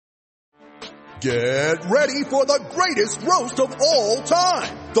Get ready for the greatest roast of all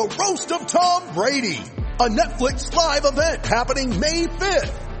time. The Roast of Tom Brady. A Netflix live event happening May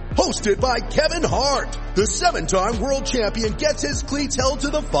 5th. Hosted by Kevin Hart. The 7-time world champion gets his cleats held to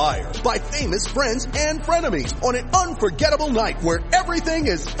the fire by famous friends and frenemies on an unforgettable night where everything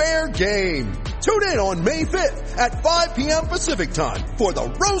is fair game. Tune in on May 5th at 5 p.m. Pacific time for the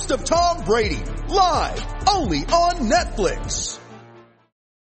Roast of Tom Brady. Live only on Netflix.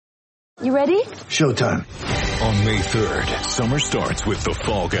 You ready? Showtime. On May 3rd, summer starts with The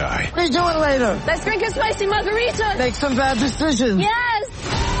Fall Guy. Let's do it later. Let's drink a spicy margarita. Make some bad decisions. Yes.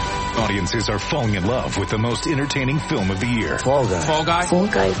 Audiences are falling in love with the most entertaining film of the year. Fall Guy. Fall Guy? Fall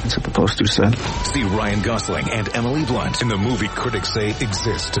Guy. That's what the poster said. See Ryan Gosling and Emily Blunt in the movie critics say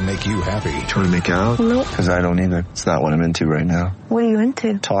exists to make you happy. Trying to make it out? Nope. Because I don't either. It's not what I'm into right now. What are you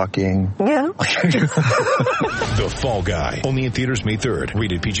into? Talking. Yeah. The Fall Guy. Only in theaters May 3rd.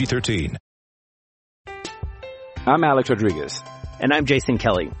 Rated PG-13. I'm Alex Rodriguez. And I'm Jason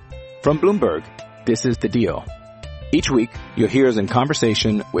Kelly. From Bloomberg, this is The Deal. Each week, you'll hear us in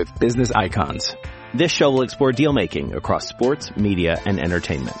conversation with business icons. This show will explore deal-making across sports, media, and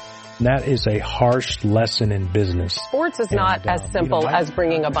entertainment. That is a harsh lesson in business. Sports is not as simple as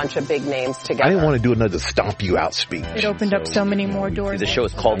bringing a bunch of big names together. I didn't want to do another stomp you out speech. It opened up so many more doors. The show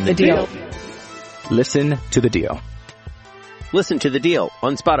is called The Deal. Listen to The Deal. Listen to The Deal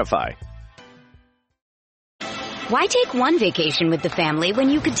on Spotify. Why take one vacation with the family when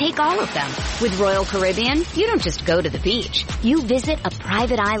you could take all of them? With Royal Caribbean, you don't just go to the beach. You visit a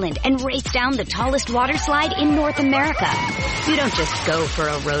private island and race down the tallest water slide in North America. You don't just go for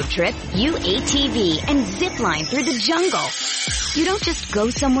a road trip. You ATV and zip line through the jungle. You don't just go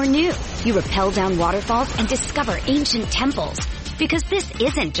somewhere new. You rappel down waterfalls and discover ancient temples. Because this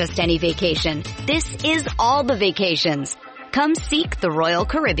isn't just any vacation. This is all the vacations. Come seek the Royal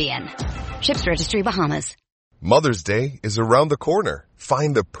Caribbean. Ships Registry, Bahamas. Mother's Day is around the corner.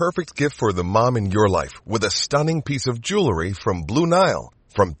 Find the perfect gift for the mom in your life with a stunning piece of jewelry from Blue Nile.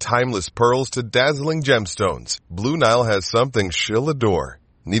 From timeless pearls to dazzling gemstones, Blue Nile has something she'll adore.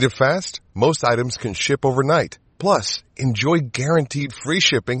 Need it fast? Most items can ship overnight. Plus, enjoy guaranteed free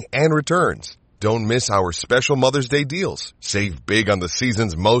shipping and returns. Don't miss our special Mother's Day deals. Save big on the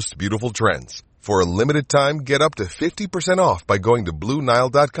season's most beautiful trends. For a limited time, get up to 50% off by going to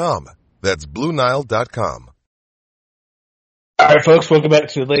BlueNile.com. That's BlueNile.com. All right, folks, welcome back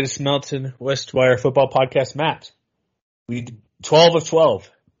to the latest Melton Westwire football podcast. Matt, we 12 of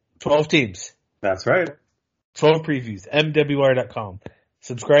 12, 12 teams. That's right. 12 previews, MWR.com.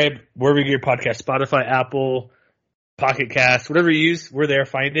 Subscribe wherever you get your podcast, Spotify, Apple, Pocket Cast, whatever you use, we're there,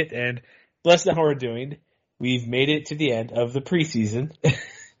 find it. And less than how we're doing, we've made it to the end of the preseason.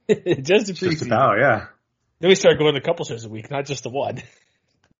 Just the preseason. Just about, yeah. Then we start going a couple shows a week, not just the one.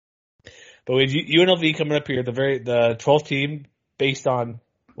 But with UNLV coming up here, the 12th team based on,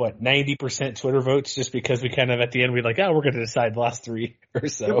 90% Twitter votes, just because we kind of at the end, we're like, we're going to decide the last three or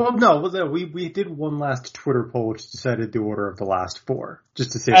so. Yeah, well, no, we did one last Twitter poll which decided the order of the last four,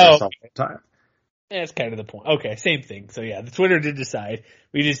 just to save ourselves time. Yeah, that's kind of the point. Okay, same thing. So yeah, the Twitter did decide.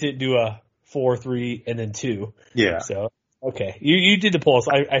 We just didn't do a 4, 3, and then 2. Yeah. So, okay. You did the polls.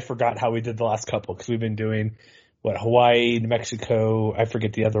 I forgot how we did the last couple, because we've been doing Hawaii, New Mexico, I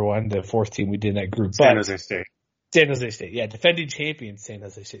forget the other one, the fourth team we did in that group. San Jose State. San Jose State, yeah, defending champions San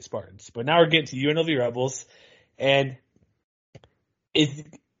Jose State Spartans. But now we're getting to UNLV Rebels, and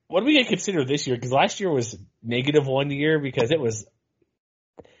what are we going to consider this year? Because last year was negative 1 year, because it was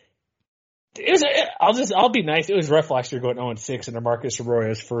I'll be nice, it was rough last year going 0-6 in Marcus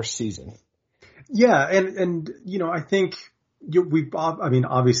Arroyo's first season. Yeah, and I think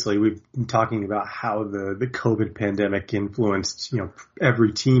obviously we've been talking about how the COVID pandemic influenced,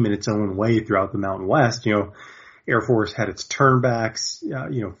 every team in its own way throughout the Mountain West. Air Force had its turnbacks.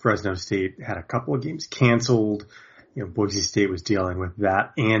 Fresno State had a couple of games canceled. Boise State was dealing with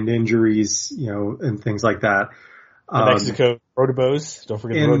that and injuries, and things like that. New Mexico, Rotobos. Don't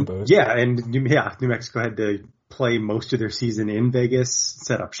forget the Rotobos. Yeah, and New Mexico had to play most of their season in Vegas,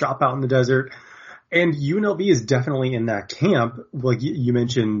 set up shop out in the desert. And UNLV is definitely in that camp. Like you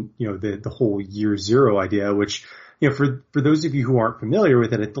mentioned, the whole year zero idea, which, for those of you who aren't familiar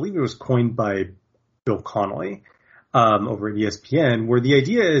with it, I believe it was coined by Bill Connolly, over at ESPN, where the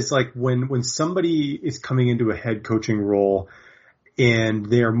idea is like when somebody is coming into a head coaching role and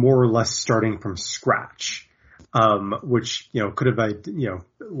they are more or less starting from scratch, which, could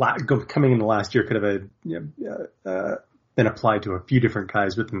have, coming into last year could have, been applied to a few different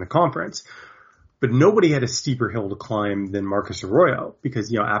guys within the conference. But nobody had a steeper hill to climb than Marcus Arroyo,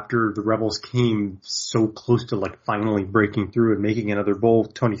 because, after the Rebels came so close to finally breaking through and making another bowl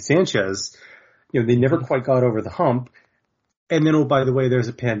with Tony Sanchez, they never quite got over the hump. And then, oh, by the way, there's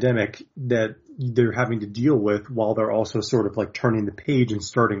a pandemic that they're having to deal with while they're also sort of like turning the page and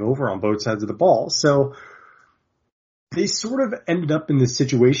starting over on both sides of the ball. So they sort of ended up in this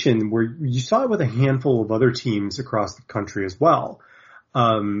situation where you saw it with a handful of other teams across the country as well.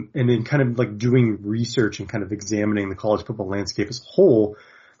 And then kind of like doing research and kind of examining the college football landscape as a whole,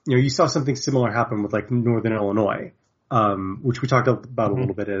 you saw something similar happen with like Northern Illinois. Which we talked about a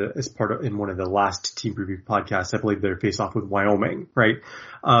little bit as part of in one of the last team preview podcasts. I believe their face off with Wyoming, right?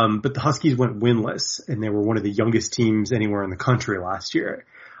 But the Huskies went winless and they were one of the youngest teams anywhere in the country last year.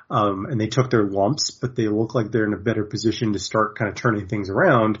 And they took their lumps, but they look like they're in a better position to start kind of turning things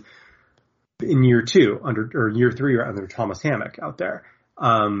around in year 2 or year 3 or under Thomas Hammock out there.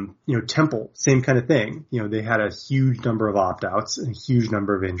 Temple, same kind of thing. They had a huge number of opt-outs and a huge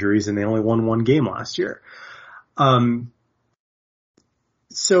number of injuries and they only won 1 game last year.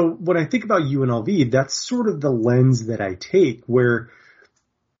 So when I think about UNLV, that's sort of the lens that I take where,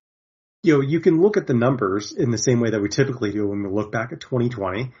 you can look at the numbers in the same way that we typically do when we look back at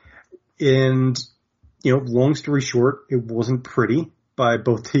 2020. And, long story short, it wasn't pretty by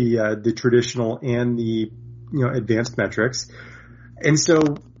both the traditional and the, advanced metrics. And so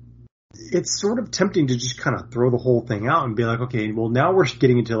it's sort of tempting to just kind of throw the whole thing out and be like, okay, well now we're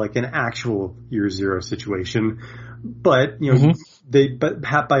getting into like an actual year 0 situation. But, they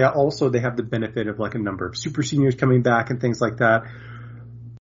have the benefit of like a number of super seniors coming back and things like that.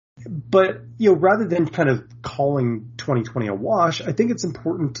 But, rather than kind of calling 2020 a wash, I think it's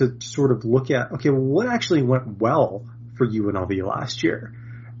important to sort of look at, okay, well, what actually went well for UNLV last year?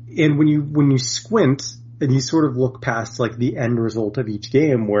 And when you squint and you sort of look past like the end result of each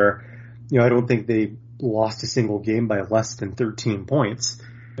game where, I don't think they lost a single game by less than 13 points.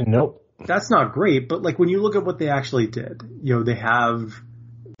 Nope. That's not great, but like when you look at what they actually did, they have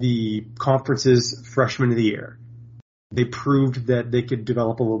the conference's freshman of the year. They proved that they could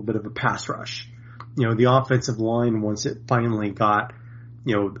develop a little bit of a pass rush. The offensive line, once it finally got,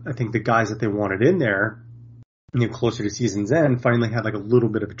 I think the guys that they wanted in there, closer to season's end, finally had like a little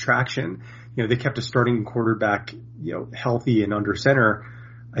bit of attraction. They kept a starting quarterback, healthy and under center,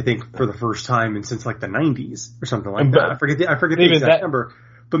 I think for the first time since like the 90s or something like that. I forget the exact number.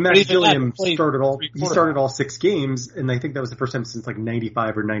 But Matt Gilliam started all 6 games, and I think that was the first time since like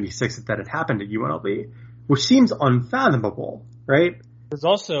 95 or 96 that had happened at UNLV, which seems unfathomable, right? There's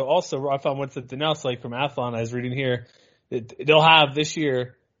also I found one something else like from Athlon I was reading here. They'll have this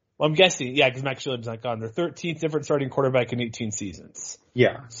year, well, I'm guessing, because Max Gilliam's not gone. Their 13th different starting quarterback in 18 seasons.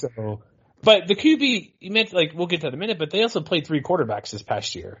 Yeah. So, but the QB, you meant like we'll get to that in a minute, but they also played 3 quarterbacks this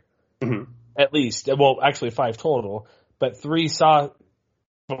past year, at least. Well, actually 5 total, but 3 saw.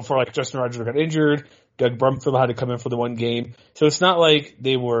 Before like Justin Rogers got injured, Doug Brumfield had to come in for the 1 game. So it's not like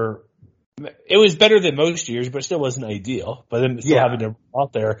it was better than most years, but still wasn't ideal. But then still having to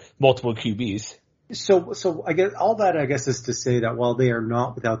out there multiple QBs. So I guess all that is to say that while they are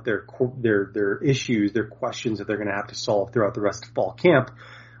not without their issues, their questions that they're going to have to solve throughout the rest of fall camp,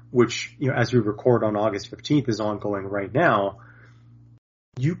 which, as we record on August 15th is ongoing right now,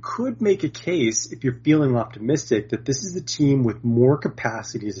 you could make a case, if you're feeling optimistic, that this is a team with more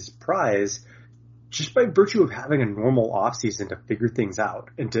capacity as a surprise just by virtue of having a normal offseason to figure things out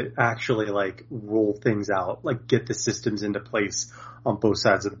and to actually like roll things out, like get the systems into place on both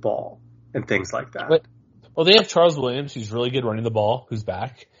sides of the ball and things like that. Well, they have Charles Williams, who's really good running the ball, who's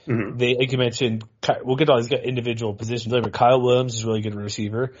back. They, like you mentioned, we'll get all these individual positions later, but Kyle Williams is a really good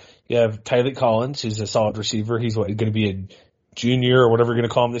receiver. You have Tyleik Collins, who's a solid receiver. He's going to be a junior or whatever we're going to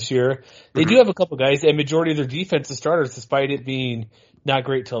call him this year. They do have a couple guys, and majority of their defensive starters, despite it being not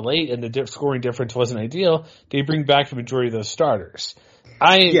great till late and the scoring difference wasn't ideal, they bring back the majority of those starters.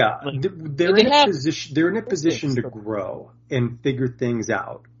 They're in a position to grow and figure things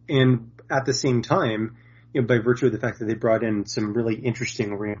out. And at the same time, by virtue of the fact that they brought in some really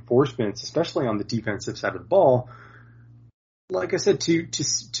interesting reinforcements, especially on the defensive side of the ball, like I said, to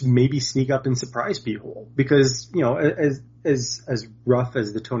maybe sneak up and surprise people, because, as rough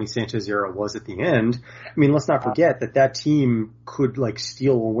as the Tony Sanchez era was at the end, I mean, let's not forget that team could like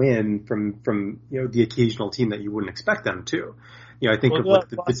steal a win from the occasional team that you wouldn't expect them to. I think of like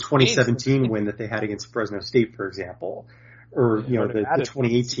the 2017 win that they had against Fresno State, for example, or the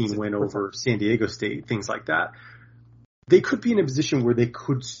 2018 win over San Diego State, things like that. They could be in a position where they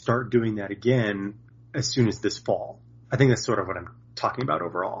could start doing that again as soon as this fall. I think that's sort of what I'm talking about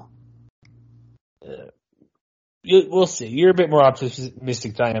overall. We'll see. You're a bit more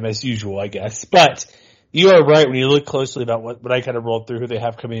optimistic than I am, as usual, I guess. But you are right when you look closely about what I kind of rolled through, who they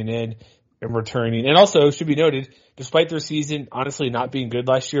have coming in. and returning. And also, it should be noted, despite their season honestly not being good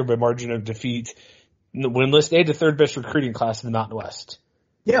last year by margin of defeat, in the win list, they had the third best recruiting class in the Mountain West.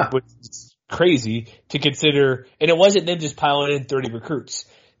 Yeah. Which is crazy to consider. And it wasn't them just piling in 30 recruits.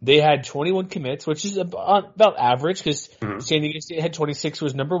 They had 21 commits, which is about average because San Diego State had 26,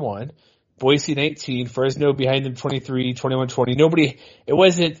 was number one. Boise 19, Fresno behind them 23, 21, 20. It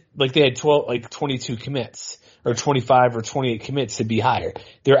wasn't like they had 22 commits or 25 or 28 commits to be higher.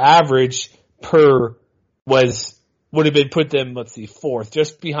 Their average would have been put them, fourth,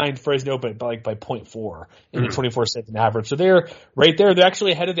 just behind Fresno, but by 0.4 in the 24/7 average. So they're right there. They're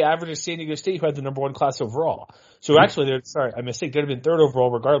actually ahead of the average of San Diego State, who had the number one class overall. So actually, I mistake. They'd have been third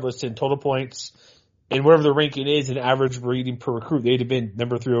overall regardless in total points and whatever the ranking is in average rating per recruit. They'd have been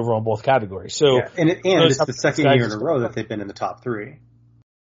number 3 overall in both categories. So and it's the second year in a row that they've been in the top 3.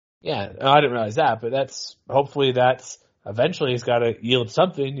 Yeah, I didn't realize that, but hopefully that's eventually has got to yield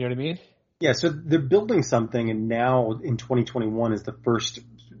something. You know what I mean? Yeah, so they're building something, and now in 2021 is the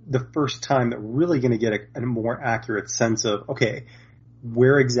first time that we're really going to get a more accurate sense of, okay,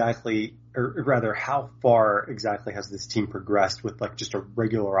 where exactly, or rather how far exactly has this team progressed with just a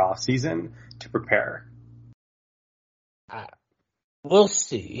regular off season to prepare? We'll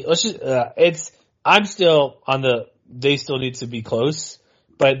see. Let's just, I'm still on they still need to be close,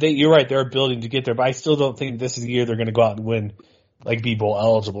 but you're right, they're building to get there, but I still don't think this is the year they're going to go out and win, be bowl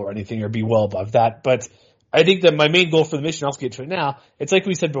eligible or anything, or be well above that. But I think that my main goal for the mission, I'll get to it now, it's like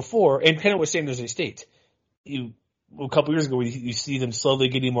we said before, and kind of with San Jose State. A couple years ago, you see them slowly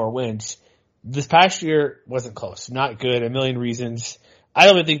getting more wins. This past year wasn't close. Not good. A million reasons. I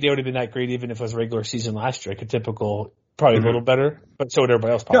don't even think they would have been that great even if it was a regular season last year. Like a typical, probably a little better, but so would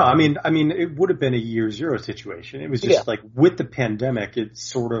everybody else. Probably. No, I mean, it would have been a year zero situation. It was just with the pandemic, it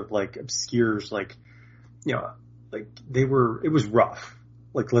sort of obscures it was rough.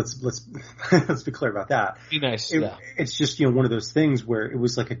 Let's let's be clear about that. Be nice. It's just, one of those things where it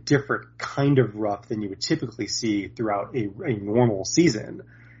was a different kind of rough than you would typically see throughout a normal season.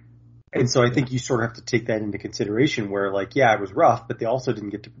 And so I think you sort of have to take that into consideration where it was rough, but they also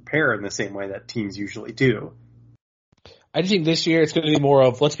didn't get to prepare in the same way that teams usually do. I think this year it's going to be more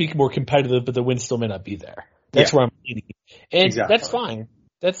of, let's be more competitive, but the win still may not be there. That's where I'm leading. And that's fine.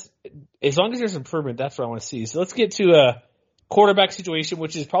 That's, as long as there's improvement, that's what I want to see. So let's get to a quarterback situation,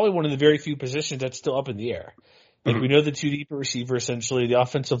 which is probably one of the very few positions that's still up in the air. We know the 2 deep receiver, essentially, the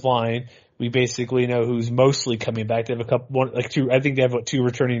offensive line. We basically know who's mostly coming back. They have two, I think they have 2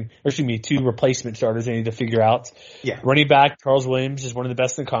 replacement starters they need to figure out. Yeah. Running back, Charles Williams is one of the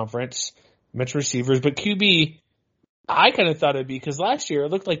best in the conference. Metro receivers, but QB, I kind of thought it'd be, because last year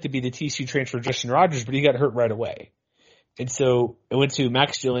it looked like to be the TCU transfer Justin Rogers, but he got hurt right away. And so it went to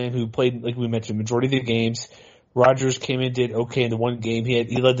Max Gillian, who played, like we mentioned, majority of the games. Rogers came in, did okay in the one game.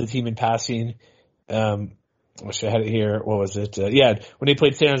 He led the team in passing. I wish I had it here. What was it? When he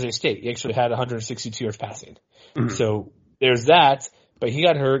played San Jose State, he actually had 162 yards passing. So there's that. But he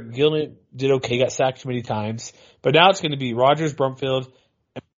got hurt. Gillian did okay, got sacked many times. But now it's going to be Rogers, Brumfield.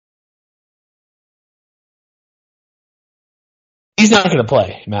 He's not going to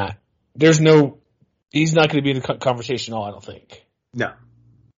play, Matt. He's not going to be in the conversation at all, I don't think. No,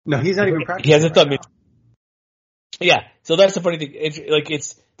 he's not even practicing. He hasn't done it. Yeah, so that's the funny thing.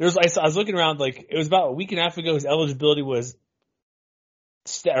 I was looking around, it was about a week and a half ago, his eligibility was,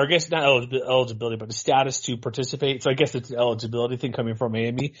 or I guess not eligibility, but the status to participate. So I guess it's an eligibility thing coming from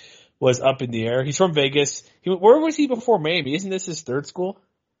Miami was up in the air. He's from Vegas. Where was he before Miami? Isn't this his third school?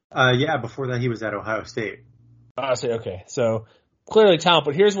 Before that he was at Ohio State. Okay. So clearly talent,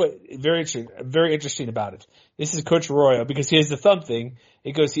 but here's what very interesting about it. This is Coach Arroyo, because he has the thumb thing.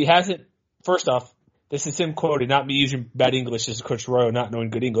 It goes, he hasn't, first off, this is him quoted, not me using bad English. This is Coach Arroyo not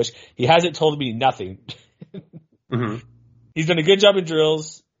knowing good English. He hasn't told me nothing. He's done a good job in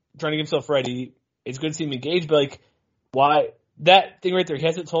drills, trying to get himself ready. It's good to see him engaged, but why that thing right there? He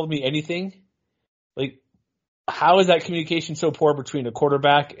hasn't told me anything. How is that communication so poor between a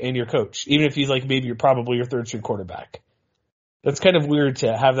quarterback and your coach? Even if he's maybe you're probably your third string quarterback. That's kind of weird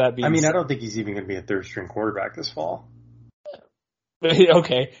to have that be. I mean, I don't think he's even going to be a third string quarterback this fall.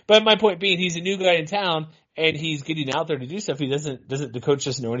 Okay, but my point being, he's a new guy in town, and he's getting out there to do stuff. The coach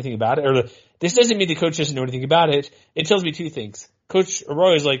doesn't know anything about it, this doesn't mean the coach doesn't know anything about it. It tells me 2 things. Coach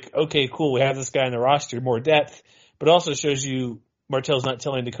Arroyo is okay, cool, we have this guy on the roster, more depth, but it also shows you Martell's not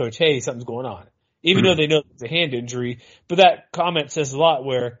telling the coach, hey, something's going on. Even though they know it's a hand injury, but that comment says a lot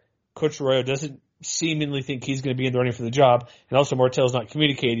where Coach Arroyo doesn't seemingly think he's going to be in the running for the job, and also Martell's not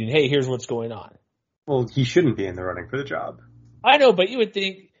communicating, hey, here's what's going on. Well, he shouldn't be in the running for the job. I know, but you would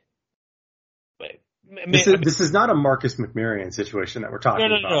think This is not a Marcus McMaryion situation that we're talking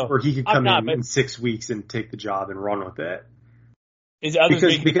about, where he could come in 6 weeks and take the job and run with it.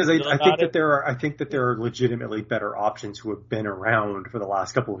 Because I think that there are legitimately better options who have been around for the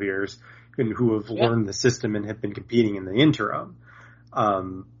last couple of years and who have learned the system and have been competing in the interim.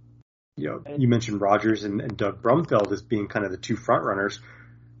 You mentioned Rodgers and Doug Brumfield as being kind of the two front runners.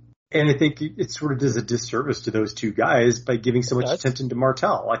 And I think it sort of does a disservice to those two guys by giving so much attention to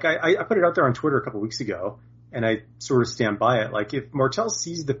Martell. Like I put it out there on Twitter a couple of weeks ago, and I sort of stand by it. Like if Martell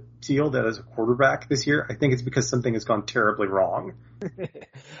sees the field as a quarterback this year, I think it's because something has gone terribly wrong.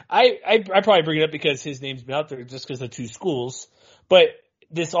 I probably bring it up because his name's been out there just because of two schools. But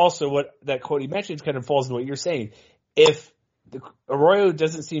this also, what that quote he mentions kind of falls into what you're saying. If Arroyo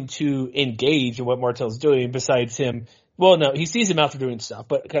doesn't seem to engage in what Martell's doing besides him. Well, no, he sees him out there doing stuff,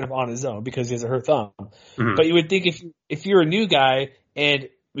 but kind of on his own because he has a hurt thumb. Mm-hmm. But you would think if you're a new guy and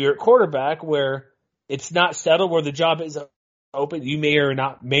you're at quarterback where it's not settled, where the job is open, you may or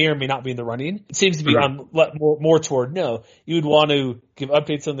may not be in the running. It seems to be on more toward no. You would want to give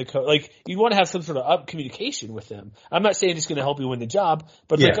updates on the coach. Like you'd want to have some sort of communication with him. I'm not saying it's going to help you win the job,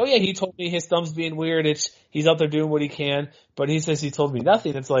 but like, oh yeah, he told me his thumb's being weird. He's out there doing what he can, but he says he told me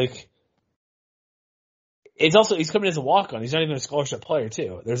nothing. It's like. It's also, he's coming as a walk-on. He's not even a scholarship player,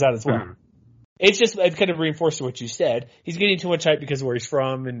 too. There's that as well. Mm-hmm. It's just, it kind of reinforced what you said. He's getting too much hype because of where he's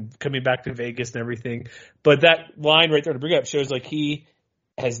from and coming back to Vegas and everything. But that line right there to bring up shows like he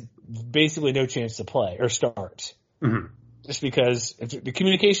has basically no chance to play or start. Mm-hmm. Just because the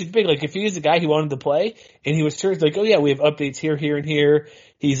communication is big. Like if he is the guy who wanted to play and he was turned like, oh yeah, we have updates here, here, and here.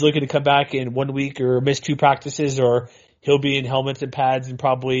 He's looking to come back in 1 week or miss 2 practices or he'll be in helmets and pads in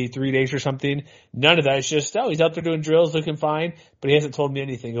probably 3 days or something. None of that. It's just, he's out there doing drills, looking fine, but he hasn't told me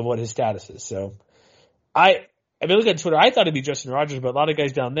anything of what his status is. So I've been looking at Twitter. I thought it'd be Justin Rogers, but a lot of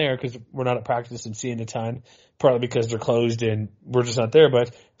guys down there, because we're not at practice and seeing a ton, probably because they're closed and we're just not there.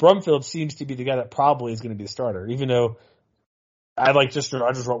 But Brumfield seems to be the guy that probably is going to be the starter, even though I like Justin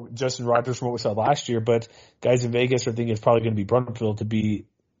Rogers from what we saw last year, but guys in Vegas are thinking it's probably going to be Brumfield to be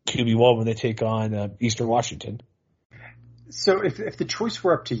QB1 when they take on Eastern Washington. So if the choice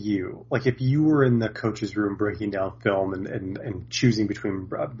were up to you, like if you were in the coach's room breaking down film and choosing between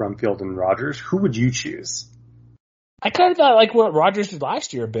Brumfield and Rodgers, who would you choose? I kind of thought like what Rodgers did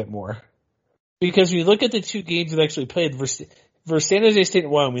last year a bit more. Because when you look at the two games that actually played versus San Jose State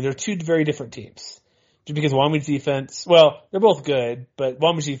and Wyoming, they're two very different teams. Just because Wyoming's defense, well, they're both good, but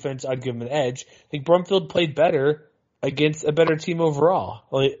Wyoming's defense, I'd give them an edge. I think Brumfield played better against a better team overall.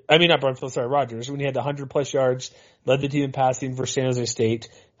 Not Brumfield, sorry, Rodgers. When he had the 100-plus yards, led the team in passing for San Jose State.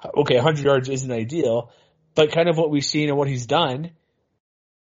 Okay, 100 yards isn't ideal, but kind of what we've seen and what he's done,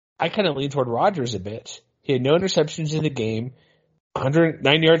 I kind of lean toward Rodgers a bit. He had no interceptions in the game,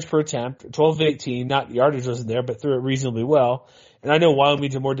 109 yards per attempt, 12 of 18, not yardage wasn't there, but threw it reasonably well. And I know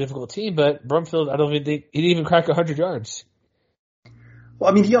Wyoming's a more difficult team, but Brumfield, I don't even think he didn't even crack 100 yards.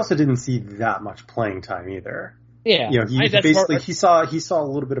 Well, he also didn't see that much playing time either. Yeah, he saw a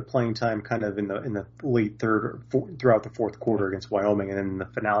little bit of playing time kind of in the late third or throughout the fourth quarter against Wyoming, and then in the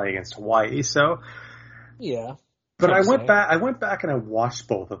finale against Hawaii. So yeah, but I went back and I watched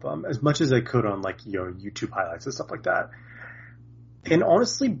both of them as much as I could on YouTube highlights and stuff like that. And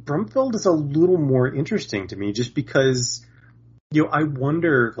honestly, Brumfield is a little more interesting to me just because I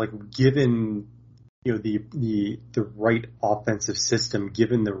wonder given the right offensive system,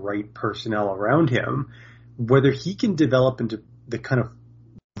 given the right personnel around him, whether he can develop into the kind of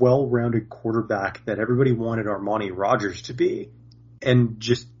well-rounded quarterback that everybody wanted Armani Rodgers to be and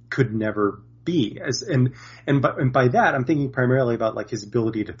just could never be. And by that, I'm thinking primarily about his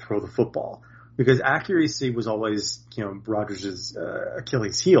ability to throw the football, because accuracy was always, Rodgers'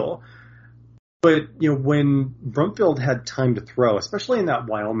 Achilles heel. But, when Brumfield had time to throw, especially in that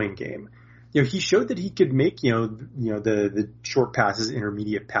Wyoming game, he showed that he could make, the short passes,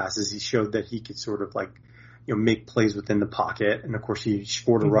 intermediate passes. He showed that he could sort of make plays within the pocket. And of course he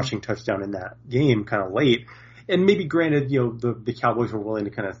scored a rushing touchdown in that game kind of late. And maybe granted, the Cowboys were willing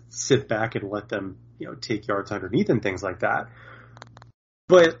to kind of sit back and let them, take yards underneath and things like that.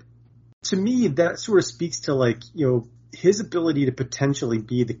 But to me, that sort of speaks to his ability to potentially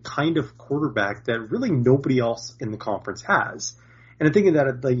be the kind of quarterback that really nobody else in the conference has. And I'm thinking that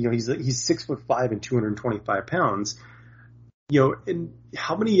he's 6'5" and 225 pounds. And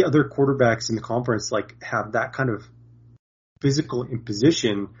how many other quarterbacks in the conference have that kind of physical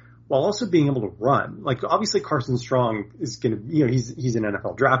imposition while also being able to run? Obviously Carson Strong is going to, he's an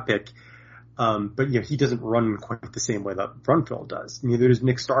NFL draft pick, but he doesn't run quite the same way that Brumfield does. Neither does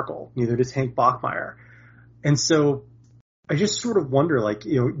Nick Starkel. Neither does Hank Bachmeier. And so I just sort of wonder,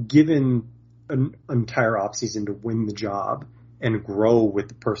 given an entire offseason to win the job and grow with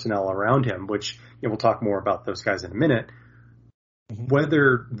the personnel around him, which we'll talk more about those guys in a minute.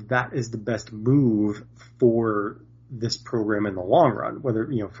 Whether that is the best move for this program in the long run, whether,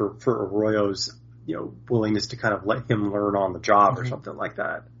 for Arroyo's, willingness to kind of let him learn on the job or something like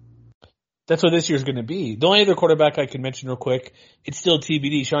that. That's what this year's going to be. The only other quarterback I can mention real quick, it's still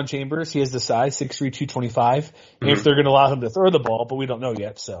TBD. Sean Chambers, he has the size, 6'3", 225. If they're going to allow him to throw the ball, but we don't know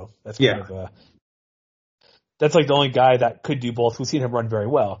yet. So that's kind of that's like the only guy that could do both. We've seen him run very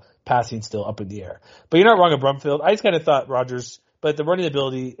well, passing still up in the air. But you're not wrong at Brumfield. I just kind of thought Rodgers, but the running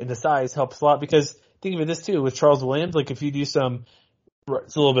ability and the size helps a lot because think of this too with Charles Williams. Like if you do some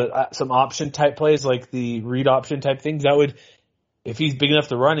option type plays, like the read option type things, that would, if he's big enough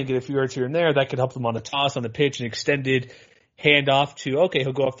to run and get a few yards here and there, that could help him on a toss, on the pitch, an extended handoff to,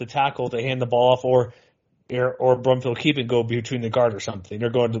 he'll go off the tackle to hand the ball off, or Brumfield keep and go between the guard or something, or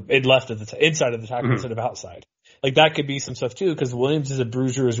going to inside of the tackle instead of outside. Like that could be some stuff too, because Williams is a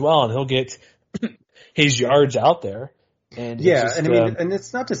bruiser as well, and he'll get his yards out there. And and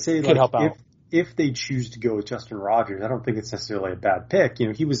it's not to say like if they choose to go with Justin Rogers, I don't think it's necessarily a bad pick.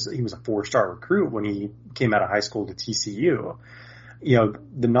 He was a 4-star recruit when he came out of high school to TCU.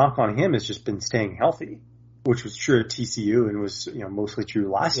 The knock on him has just been staying healthy, which was true at TCU and was, mostly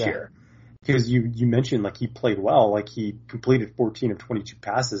true last year. Because you mentioned, like, he played well, like he completed 14 of 22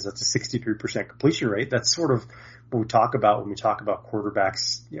 passes. That's a 63% completion rate. That's sort of what we talk about when we talk about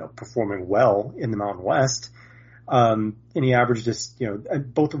quarterbacks, performing well in the Mountain West. And he averaged just,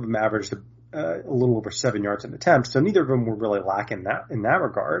 both of them averaged a little over 7 yards an attempt. So neither of them were really lacking in that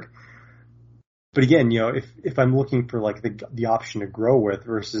regard. But again, if I'm looking for like the option to grow with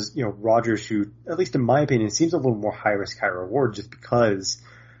versus, Rodgers, who, at least in my opinion, seems a little more high risk, high reward just because,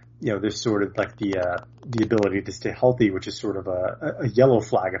 there's sort of like the ability to stay healthy, which is sort of a yellow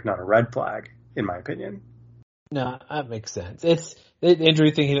flag, if not a red flag, in my opinion. No, that makes sense. It's the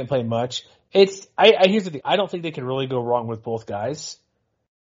injury thing. He didn't play much. Here's the thing. I don't think they can really go wrong with both guys.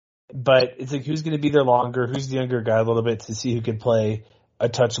 But it's like, who's going to be there longer? Who's the younger guy a little bit to see who could play a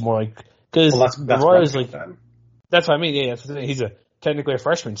touch more? Like, because Roy's like, that's what I mean. Yeah, that's what I mean. He's technically a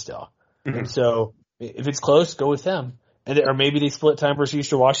freshman still. And so if it's close, go with them. Or maybe they split time versus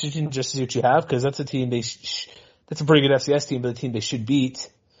Eastern Washington just to see what you have, because that's a team that's a pretty good FCS team, but a team they should beat.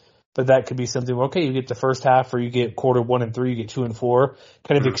 But that could be something, okay, you get the first half, or you get quarter 1 and 3, you get 2 and 4,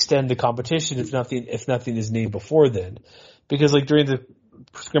 kind of extend the competition if nothing is named before then. Because like during the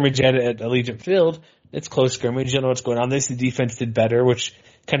scrimmage at Allegiant Field, it's close scrimmage, you don't know what's going on. This, the defense did better, which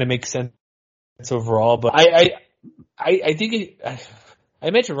kind of makes sense overall. But I think I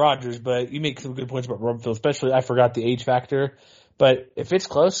mentioned Rodgers, but you make some good points about Brumfield, especially I forgot the age factor. But if it's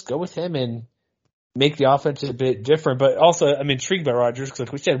close, go with him and make the offense a bit different. But also, I'm intrigued by Rodgers because,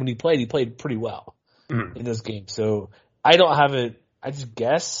 like we said, when he played pretty well in those games. So I don't have I just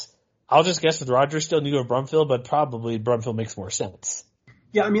guess. I'll just guess with Rodgers still, New York Brumfield, but probably Brumfield makes more sense.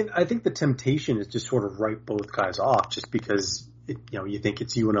 Yeah, I mean, I think the temptation is just sort of write both guys off just because, you think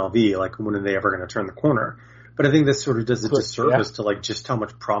it's UNLV, like when are they ever going to turn the corner? But I think this sort of does a disservice to like just how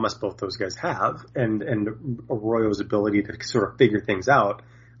much promise both those guys have and Arroyo's ability to sort of figure things out.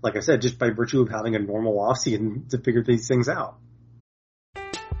 Like I said, just by virtue of having a normal offseason to figure these things out.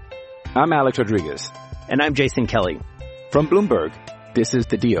 I'm Alex Rodriguez. And I'm Jason Kelly. From Bloomberg, this is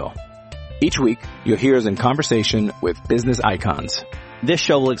The Deal. Each week, you'll hear us in conversation with business icons. This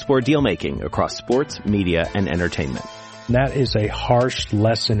show will explore deal-making across sports, media, and entertainment. That is a harsh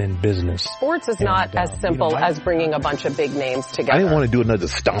lesson in business. Sports is not as simple as bringing a bunch of big names together. I didn't want to do another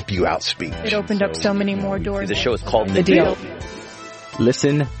stomp you out speech. It opened up so many more doors. The show is called The Deal.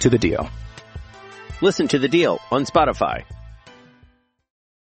 Listen to The Deal. Listen to The Deal on Spotify.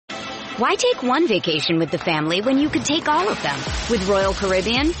 Why take one vacation with the family when you could take all of them? With Royal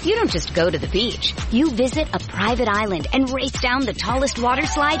Caribbean, you don't just go to the beach. You visit a private island and race down the tallest water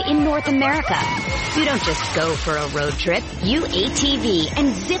slide in North America. You don't just go for a road trip. You ATV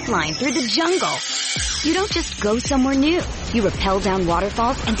and zip line through the jungle. You don't just go somewhere new. You rappel down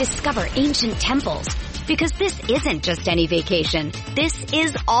waterfalls and discover ancient temples. Because this isn't just any vacation. This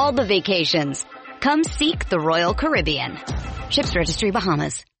is all the vacations. Come seek the Royal Caribbean. Ships Registry,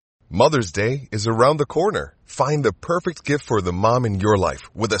 Bahamas. Mother's Day is around the corner. Find the perfect gift for the mom in your life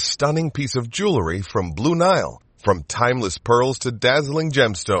with a stunning piece of jewelry from Blue Nile. From timeless pearls to dazzling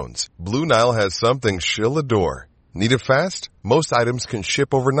gemstones, Blue Nile has something she'll adore. Need it fast? Most items can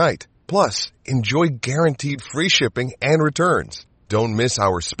ship overnight. Plus, enjoy guaranteed free shipping and returns. Don't miss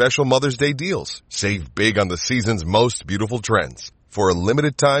our special Mother's Day deals. Save big on the season's most beautiful trends. For a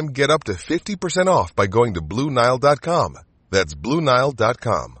limited time, get up to 50% off by going to BlueNile.com. That's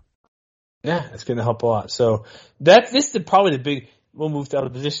BlueNile.com. Yeah, it's going to help a lot. So this is probably the big. We'll move to other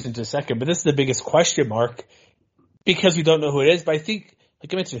positions in a second, but this is the biggest question mark because we don't know who it is. But I think,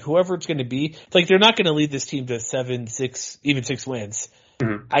 like I mentioned, whoever it's going to be, like they're not going to lead this team to 7, 6, even 6 wins.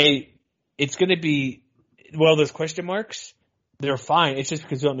 Mm-hmm. It's going to be. Well, there's question marks. They're fine. It's just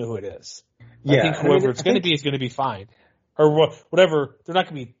because we don't know who it is. Yeah, I think whoever it's going to be is going to be fine, or whatever. They're not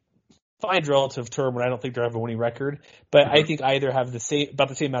going to be. Fine relative term when I don't think they have a winning record, but I think either have about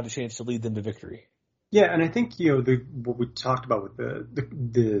the same amount of chance to lead them to victory. Yeah, and I think what we talked about with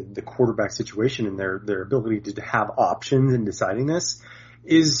the quarterback situation and their ability to have options in deciding this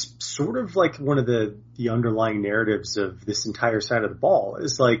is sort of like one of the underlying narratives of this entire side of the ball.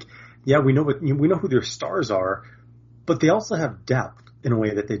 Is like, yeah, we know who their stars are, but they also have depth in a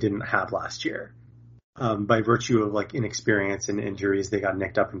way that they didn't have last year. By virtue of like inexperience and injuries, they got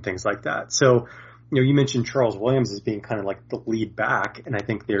nicked up and things like that. So, you mentioned Charles Williams as being kind of like the lead back, and I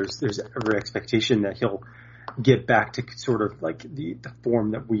think there's every expectation that he'll get back to sort of like the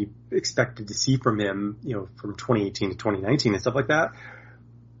form that we expected to see from him, from 2018 to 2019 and stuff like that.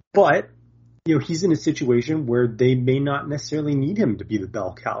 But, he's in a situation where they may not necessarily need him to be the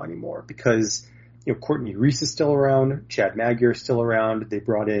bell cow anymore because Courtney Reese is still around. Chad Magyar is still around. They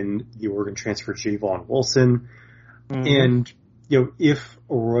brought in the Oregon transfer Javon Wilson. Mm-hmm. And, if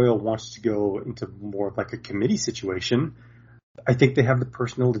Arroyo wants to go into more of like a committee situation, I think they have the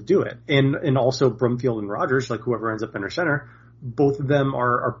personnel to do it. And also Brumfield and Rogers, like whoever ends up under center, both of them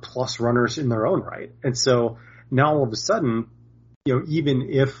are plus runners in their own right. And so now all of a sudden, even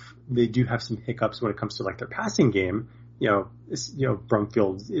if they do have some hiccups when it comes to like their passing game,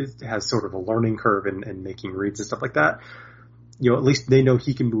 Brumfield has sort of a learning curve in making reads and stuff like that. At least they know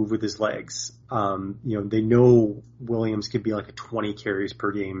he can move with his legs. They know Williams could be like a 20 carries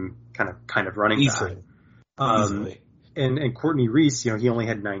per game kind of running back. Easily. And Courtney Reese, he only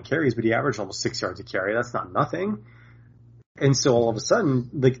had 9 carries, but he averaged almost 6 yards a carry. That's not nothing. And so all of a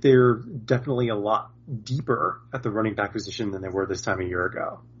sudden, like they're definitely a lot deeper at the running back position than they were this time a year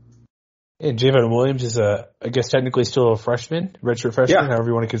ago. And Javon Williams is I guess technically still a freshman, redshirt freshman, however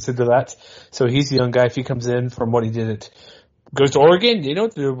you want to consider that. So he's a young guy. If he comes in from what he did goes to Oregon, they know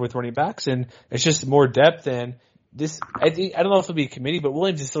what to do with running backs, and it's just more depth. And this, I don't know if it'll be a committee, but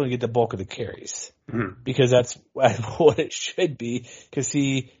Williams is still going to get the bulk of the carries because that's what it should be. Because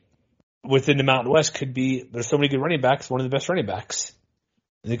he, within the Mountain West, could be. There's so many good running backs, one of the best running backs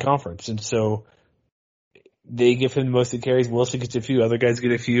in the conference, and so. They give him most of the carries. Wilson gets a few. Other guys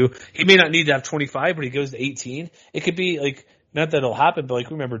get a few. He may not need to have 25, but he goes to 18. It could be like, not that it'll happen, but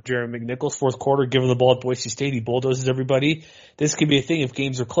like remember Jeremy McNichols, fourth quarter, giving the ball at Boise State. He bulldozes everybody. This could be a thing if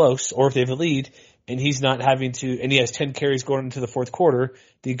games are close or if they have a lead and he's not having to, and he has 10 carries going into the fourth quarter.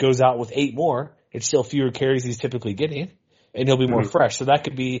 He goes out with 8 more. It's still fewer carries he's typically getting and he'll be more fresh. So that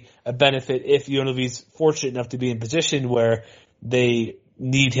could be a benefit if UNLV's fortunate enough to be in position where they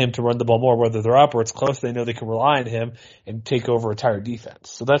need him to run the ball more, whether they're up or it's close. They know they can rely on him and take over a tired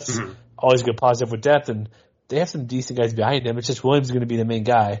defense. So that's always a good positive with depth, and they have some decent guys behind him. It's just Williams is going to be the main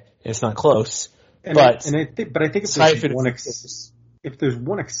guy, and it's not close. I think if there's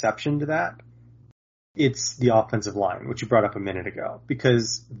one exception to that, it's the offensive line, which you brought up a minute ago,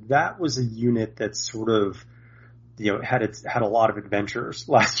 because that was a unit that sort of had a lot of adventures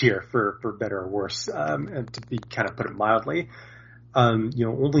last year, for better or worse, and to be kind of put it mildly.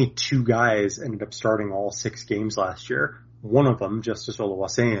 Only 2 guys ended up starting all 6 games last year. One of them, Justice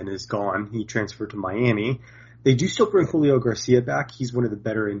Oluwaseyin, is gone. He transferred to Miami. They do still bring Julio Garcia back. He's one of the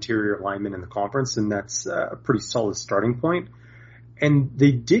better interior linemen in the conference, and that's a pretty solid starting point. And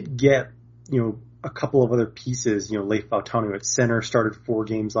they did get, a couple of other pieces. Leif Fautanu at center started 4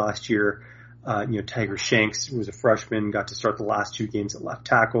 games last year. Tiger Shanks, who was a freshman, got to start the last 2 games at left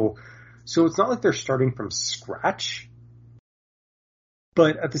tackle. So it's not like they're starting from scratch.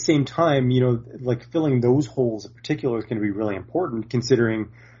 But at the same time, like filling those holes in particular is going to be really important considering,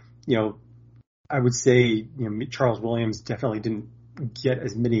 I would say, Charles Williams definitely didn't get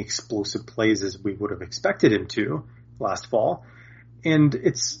as many explosive plays as we would have expected him to last fall. And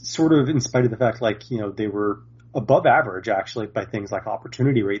it's sort of in spite of the fact, like, they were above average actually by things like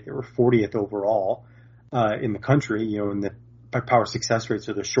opportunity rate. They were 40th overall, in the country, by power success rates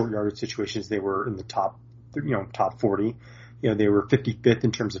or the short yardage situations, they were in the top 40. They were 55th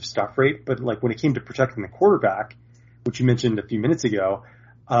in terms of stuff rate, but like when it came to protecting the quarterback, which you mentioned a few minutes ago,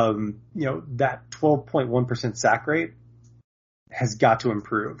 that 12.1% sack rate has got to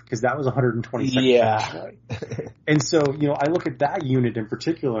improve because that was 122nd. Yeah. And so, I look at that unit in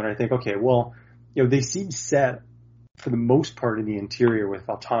particular and I think, okay, well, they seem set for the most part in the interior with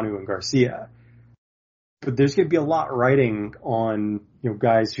Fautanu and Garcia, but there's going to be a lot riding on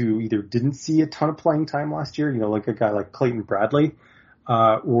guys who either didn't see a ton of playing time last year, like a guy like Clayton Bradley,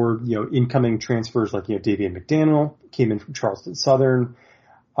 or, incoming transfers like, Davian McDaniel came in from Charleston Southern,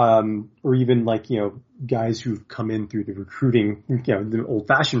 or even like, guys who've come in through the recruiting, the old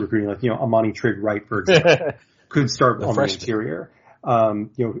fashioned recruiting, like, Amani Trigg Wright, for example, could start on the interior.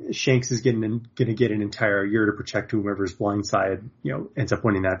 Shanks is going to get an entire year to protect whomever's blindside, ends up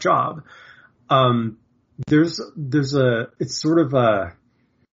winning that job. It's sort of I'm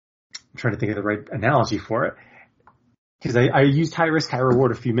trying to think of the right analogy for it. Because I used high risk, high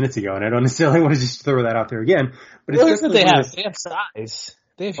reward a few minutes ago, and I don't necessarily want to just throw that out there again. But it's they have size.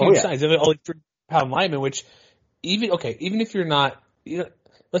 They have huge size. They have only 3-pound linemen, which even if you're not,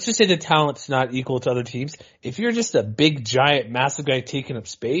 let's just say the talent's not equal to other teams. If you're just a big, giant, massive guy taking up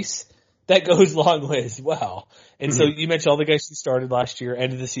space, that goes a long way as well. And so you mentioned all the guys who started last year,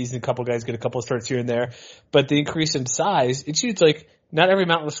 end of the season, a couple guys get a couple of starts here and there. But the increase in size, it's huge. Like, not every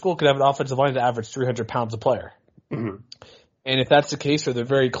Mountain West school could have an offensive line to average 300 pounds a player. Mm-hmm. And if that's the case, or they're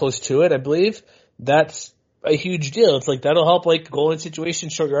very close to it, I believe, that's a huge deal. It's like, that'll help, like, goal in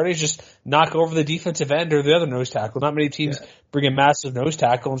situations, short yardage, just knock over the defensive end or the other nose tackle. Not many teams bring a massive nose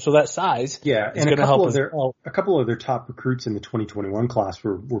tackle, and so that size is going to help. A couple of their top recruits in the 2021 class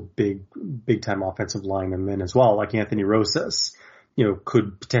were big time offensive linemen as well, like Anthony Rosas,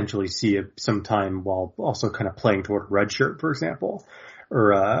 could potentially see some time while also kind of playing toward a red shirt, for example,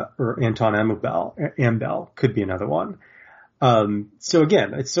 or Anton Ambell could be another one. So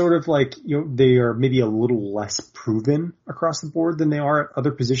again, it's sort of like, they are maybe a little less proven across the board than they are at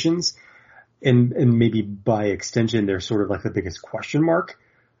other positions. And maybe by extension, they're sort of like the biggest question mark.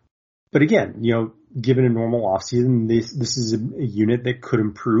 But again, given a normal offseason, this is a unit that could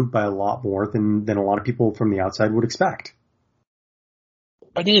improve by a lot more than a lot of people from the outside would expect.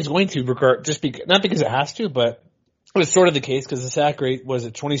 I think it's going to not because it has to, but it was sort of the case because the sack rate was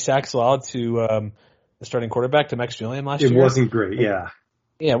at 20 sacks allowed to, the starting quarterback to Max Gilliam last year. It wasn't great, yeah.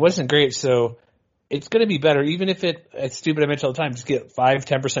 Yeah, it wasn't great. So it's going to be better, even if it's stupid. I mention all the time, just get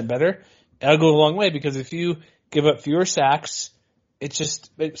 5-10% better. That'll go a long way, because if you give up fewer sacks, it's just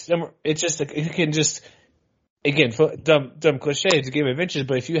like, you can just, again, dumb cliche, it's a game of inches,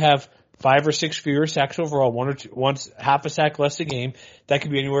 but if you have 5 or 6 fewer sacks overall, once half a sack less a game, that could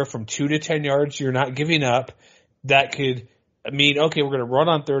be anywhere from 2 to 10 yards you're not giving up. That could mean, okay, we're going to run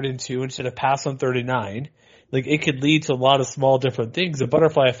on 3rd and 2 instead of pass on 3rd and 9. Like, it could lead to a lot of small different things. The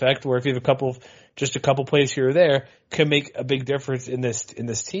butterfly effect, where if you have just a couple plays here or there, can make a big difference in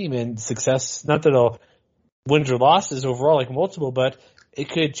this team and success. Not that it'll wins or losses overall, like multiple, but it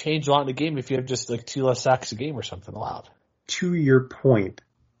could change a lot in the game if you have just like 2 less sacks a game or something allowed. To your point,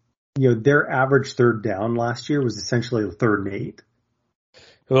 their average 3rd down last year was essentially 3rd and 8.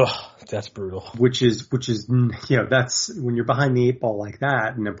 Ugh, that's brutal. Which is, that's when you're behind the 8 ball like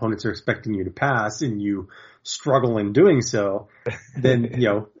that and opponents are expecting you to pass and you struggle in doing so, then,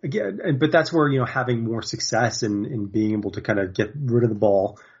 again, but that's where, having more success and being able to kind of get rid of the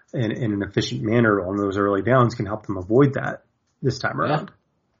ball in an efficient manner on those early downs can help them avoid that this time around.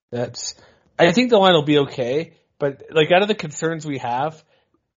 Yeah. I think the line will be okay, but like, out of the concerns we have,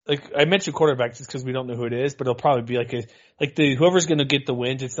 like I mentioned quarterbacks just because we don't know who it is, but it'll probably be whoever's going to get the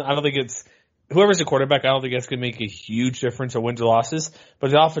wins. I don't think it's whoever's the quarterback. I don't think that's going to make a huge difference or wins or losses. But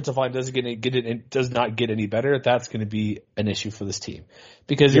the offensive line does not get any better. That's going to be an issue for this team,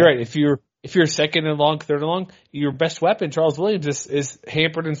 because you're right. If you're 2nd and long, 3rd and long, your best weapon, Charles Williams, is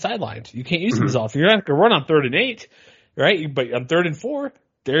hampered and sidelined. You can't use him as often. You're not going to run on 3rd and 8, right? But on 3rd and 4.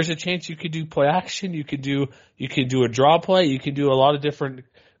 There's a chance you could do play action. You could do a draw play. You can do a lot of different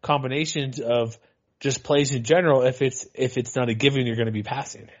combinations of just plays in general. If it's not a given, you're going to be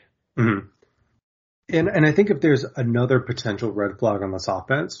passing. Mm-hmm. And I think if there's another potential red flag on this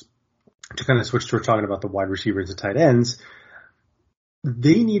offense, to kind of switch to talking about the wide receivers and tight ends,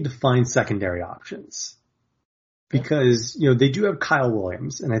 they need to find secondary options. Because, they do have Kyle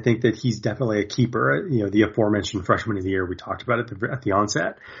Williams, and I think that he's definitely a keeper. The aforementioned freshman of the year we talked about at the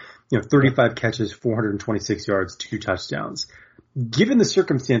onset. 35 catches, 426 yards, 2 touchdowns. Given the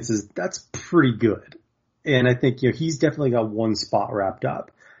circumstances, that's pretty good. And I think, he's definitely got one spot wrapped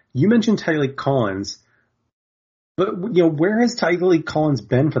up. You mentioned Tyreek Collins, but, where has Tyreek Collins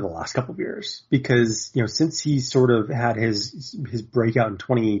been for the last couple of years? Because, since he sort of had his breakout in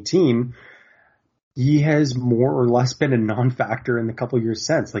 2018, he has more or less been a non-factor in the couple of years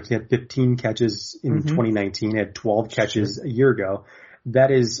since. Like, he had 15 catches in 2019, had 12 catches a year ago. That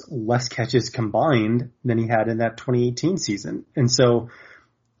is less catches combined than he had in that 2018 season. And so,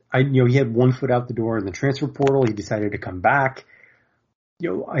 he had one foot out the door in the transfer portal. He decided to come back.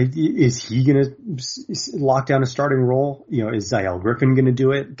 is he going to lock down a starting role? Is Zayel Griffin going to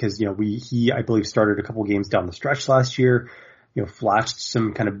do it? Because, he, I believe, started a couple games down the stretch last year, flashed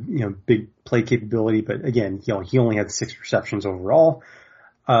some kind of, big play capability. But again, he only had 6 receptions overall.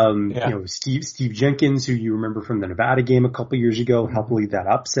 Steve Jenkins, who you remember from the Nevada game a couple years ago, helped lead that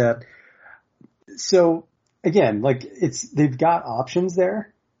upset. So again, they've got options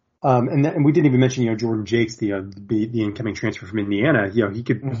there. And we didn't even mention, Jordan Jakes, the incoming transfer from Indiana. He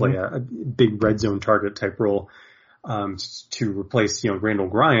could play a big red zone target type role, to replace, Randall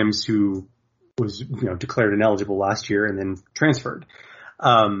Grimes, who was, declared ineligible last year and then transferred.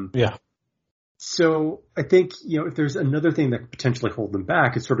 So I think, if there's another thing that could potentially hold them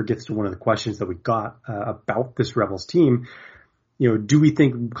back, it sort of gets to one of the questions that we got, about this Rebels team. Do we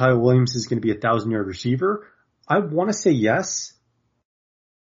think Kyle Williams is going to be a 1,000-yard receiver? I want to say yes.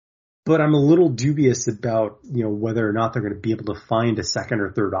 But I'm a little dubious about, whether or not they're going to be able to find a second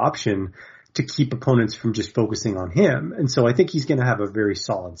or third option to keep opponents from just focusing on him. And so I think he's going to have a very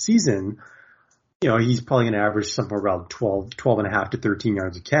solid season. He's probably going to average somewhere around 12 and a half to 13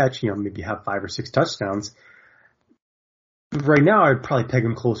 yards a catch, maybe have 5 or 6 touchdowns. But right now, I'd probably peg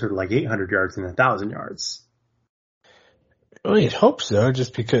him closer to 800 yards than 1,000 yards. Well, you'd hope so,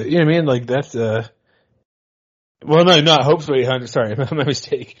 just because, that's, well, no, not hope so 800. Sorry, my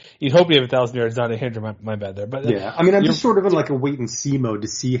mistake. You'd hope you have 1,000 yards, not 800. My bad there. But yeah, I'm just sort of in a wait and see mode to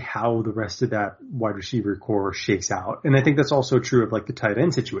see how the rest of that wide receiver core shakes out. And I think that's also true of the tight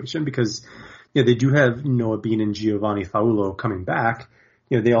end situation because, they do have Noah Bean and Giovanni Faulo coming back.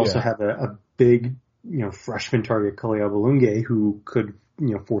 They also have a big, freshman target, Khalil Balunge, who could,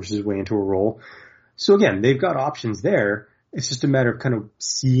 force his way into a role. So again, they've got options there. It's just a matter of kind of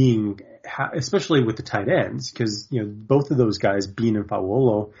seeing how, especially with the tight ends, because, both of those guys, Bean and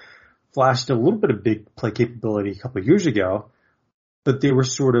Faulo, flashed a little bit of big play capability a couple of years ago, but they were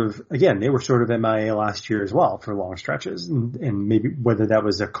sort of MIA last year as well for long stretches. And maybe whether that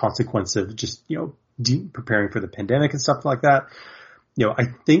was a consequence of just, preparing for the pandemic and stuff like that. I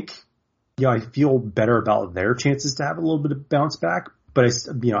think, I feel better about their chances to have a little bit of bounce back, but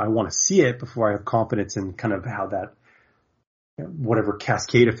I want to see it before I have confidence in kind of how that, whatever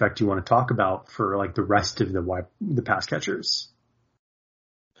cascade effect you want to talk about for the rest of the pass catchers.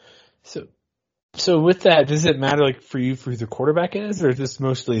 So with that, does it matter for you for who the quarterback is, or is this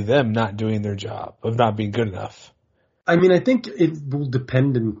mostly them not doing their job of not being good enough? I mean, I think it will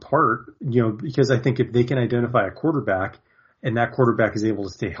depend in part, because I think if they can identify a quarterback and that quarterback is able to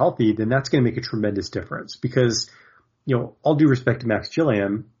stay healthy, then that's going to make a tremendous difference because, all due respect to Max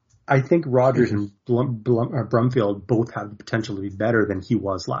Gilliam, I think Rodgers and Brumfield both have the potential to be better than he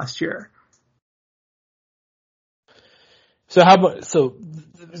was last year. So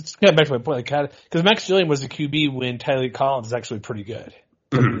let's get back to my point, because Max Gilliam was the QB when Tyler Collins was actually pretty good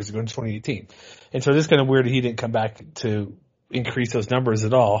years ago in 2018, and so this is kind of weird that he didn't come back to increase those numbers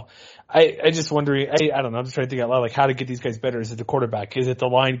at all. I just wondering, I don't know, I'm just trying to think out loud, how to get these guys better. Is it the quarterback? Is it the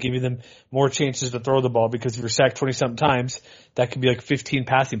line giving them more chances to throw the ball? Because if you're sacked 20-something times, that could be 15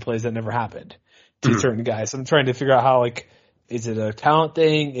 passing plays that never happened to certain guys. So I'm trying to figure out how, is it a talent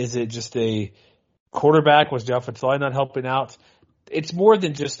thing? Is it just a quarterback? Was the offensive line not helping out? It's more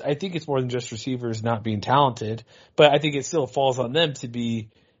than just, I think it's more than just receivers not being talented, but I think it still falls on them to be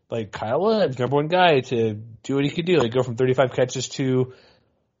Kyle Williams, number one guy, to do what he could do, go from 35 catches to,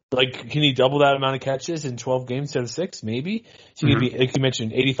 can he double that amount of catches in 12 games instead of 6? Maybe. So he could be, like you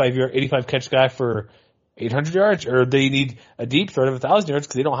mentioned, 85 catch guy for 800 yards, or they need a deep threat of 1,000 yards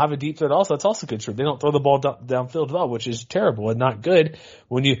because they don't have a deep threat also. That's also good. They don't throw the ball downfield at all, which is terrible and not good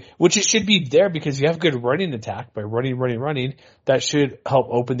which it should be there because you have good running attack by running. That should help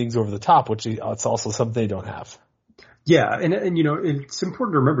open things over the top, which it's also something they don't have. Yeah, and it's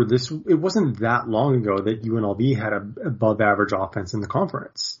important to remember this. It wasn't that long ago that UNLV had a above average offense in the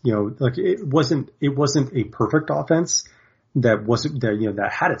conference. It wasn't a perfect offense that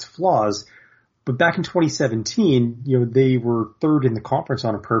had its flaws. But back in 2017, they were third in the conference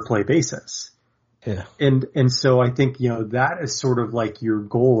on a per play basis. Yeah. And so I think, that is sort of your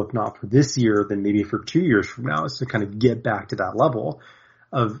goal, if not for this year, then maybe for 2 years from now, is to kind of get back to that level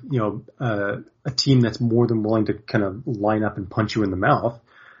of, a team that's more than willing to kind of line up and punch you in the mouth.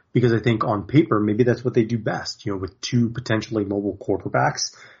 Because I think on paper, maybe that's what they do best, with 2 potentially mobile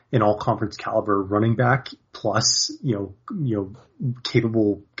quarterbacks, an all conference caliber running back, plus,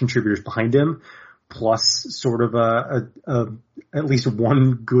 capable contributors behind him, plus sort of at least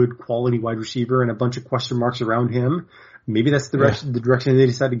one good quality wide receiver and a bunch of question marks around him. Maybe that's the direction they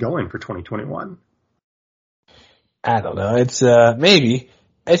decided to go in for 2021. I don't know. It's, maybe.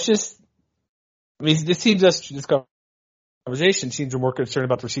 It's just, this team just got conversation seems more concerned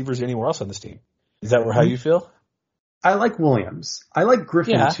about the receivers than anywhere else on this team. Is that how you feel? I like Williams. I like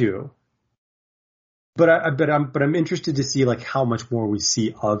Griffin too. But I'm interested to see like how much more we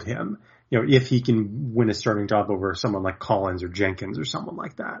see of him. You know, if he can win a starting job over someone like Collins or Jenkins or someone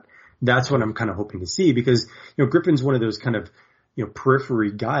like that. That's what I'm kind of hoping to see because, you know, Griffin's one of those kind of, you know,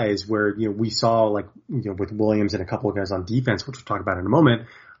 periphery guys where, you know, we saw like, you know, with Williams and a couple of guys on defense, which we'll talk about in a moment,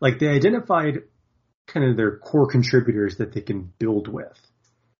 like they identified kind of their core contributors that they can build with.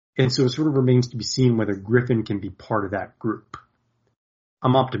 And so it sort of remains to be seen whether Griffin can be part of that group.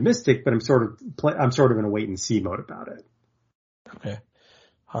 I'm optimistic, but I'm sort of in a wait and see mode about it. Okay.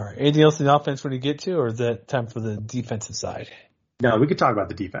 All right. Anything else in the offense when you get to, or is that time for the defensive side? No, we could talk about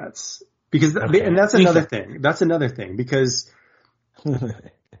the defense because, and that's another thing. That's another thing because,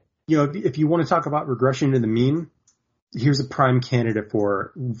 you know, if you want to talk about regression to the mean, here's a prime candidate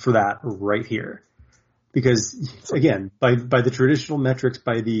for that right here. Because again, by the traditional metrics,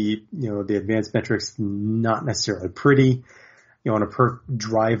 by the, you know, the advanced metrics, not necessarily pretty. You know, on a per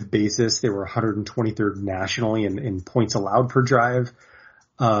drive basis, they were 123rd nationally in points allowed per drive.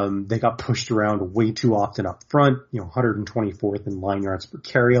 They got pushed around way too often up front, you know, 124th in line yards per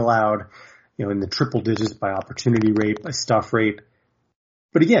carry allowed, you know, in the triple digits by opportunity rate, by stuff rate.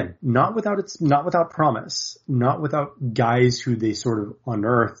 But again, not without promise, not without guys who they sort of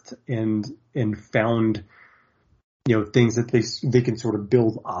unearthed and found, you know, things that they can sort of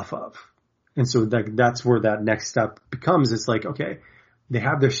build off of. And so that's where that next step becomes. It's like, okay, they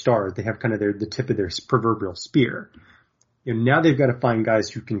have their stars. They have kind of the tip of their proverbial spear. You know, now they've got to find guys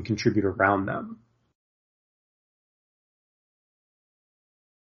who can contribute around them.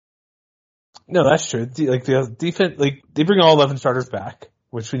 No, that's true. Like the defense, like they bring all 11 starters back,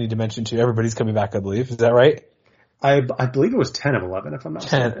 which we need to mention too. Everybody's coming back, I believe. Is that right? I believe it was 10 of 11, if I'm not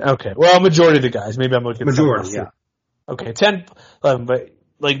mistaken. 10. Okay. Well, majority of the guys. Maybe I'm looking at majority. Yeah. Okay. 10, 11, but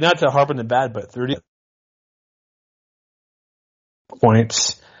like not to harp on the bad, but 30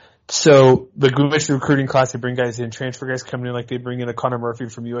 points. So the mentioned recruiting class, they bring guys in, transfer guys coming in, like they bring in a Connor Murphy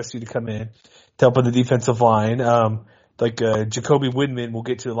from USC to come in to help on the defensive line. Jacoby Windman will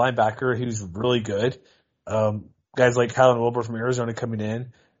get to the linebacker. He was really good. Guys like Kylan Wilbur from Arizona coming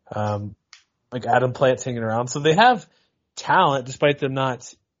in. Like Adam Plant's hanging around. So they have talent despite them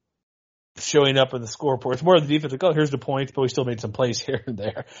not showing up in the scoreboard. It's more of the defense, like, oh, here's the points, but we still made some plays here and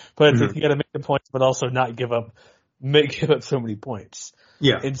there. But it's like you gotta make the points, but also not give up so many points.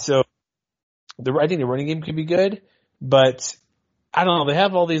 Yeah. And so I think the running game could be good, but I don't know. They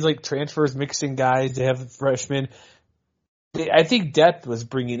have all these like transfers, mixing guys. They have freshmen. I think depth was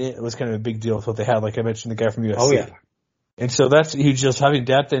bringing in. It was kind of a big deal with what they had. Like I mentioned, the guy from USC. Oh yeah. And so that's huge. Just having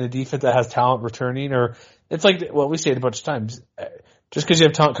depth in a defense that has talent returning, or it's like what we say it a bunch of times. Just because you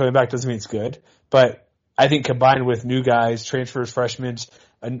have talent coming back doesn't mean it's good. But I think combined with new guys, transfers, freshmen,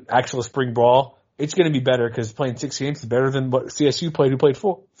 an actual spring ball, it's going to be better because playing 6 games is better than what CSU played, who played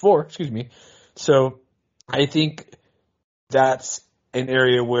four. So I think that's an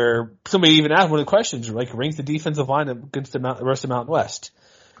area where somebody even asked one of the questions, like rank the defensive line against the rest of Mountain West.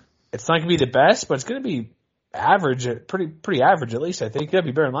 It's not going to be the best, but it's going to be average, pretty average at least. I think that'd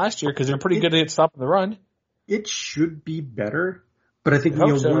be better than last year because they're pretty good at stopping the run. It should be better, but I think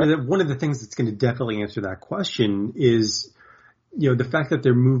one of the things that's going to definitely answer that question is, you know, the fact that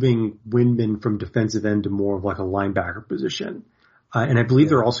they're moving Windman from defensive end to more of like a linebacker position, and I believe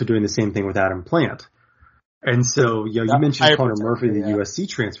they're also doing the same thing with Adam Plant. And so, you know, you mentioned Connor Murphy, the USC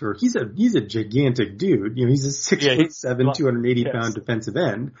transfer. He's a gigantic dude. You know, he's a 6'7", 280 pound defensive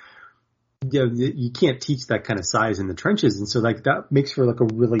end. You know, you can't teach that kind of size in the trenches. And so like that makes for like a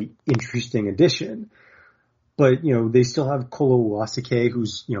really interesting addition. But, you know, they still have Kolo Wasike,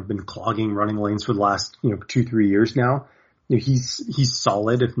 who's, you know, been clogging running lanes for the last, you know, 2-3 years now. You know, he's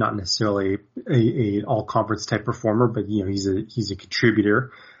solid, if not necessarily a all conference type performer, but, you know, he's a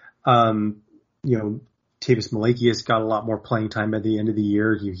contributor. You know, Tavis Malakias got a lot more playing time at the end of the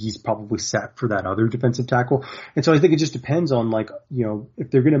year. He's probably set for that other defensive tackle. And so I think it just depends on, like, you know, if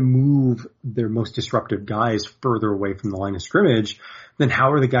they're going to move their most disruptive guys further away from the line of scrimmage, then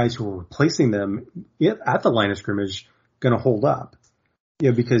how are the guys who are replacing them at the line of scrimmage going to hold up? You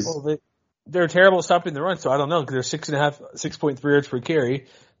know, because they're terrible at stopping the run. So I don't know, because they're 6.3 yards per carry.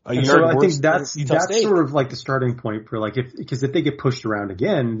 So I think that's sort of like the starting point for like, because if they get pushed around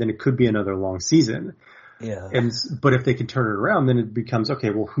again, then it could be another long season. Yeah. But if they can turn it around, then it becomes,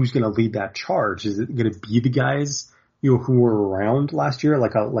 okay, well, who's going to lead that charge? Is it going to be the guys, you know, who were around last year,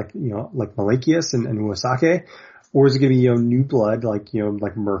 like Malakias and Uwasake? Or is it going to be, you know, new blood, like, you know,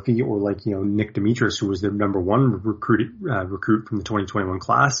 like Murphy or like, you know, Nick Demetrius, who was their number one recruit from the 2021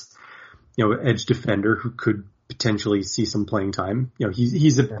 class, you know, edge defender who could potentially see some playing time. You know,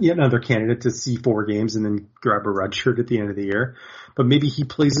 he's another candidate to see 4 games and then grab a red shirt at the end of the year. But maybe he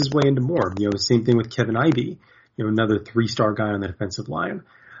plays his way into more. You know, same thing with Kevin Ivey, you know, another 3-star guy on the defensive line.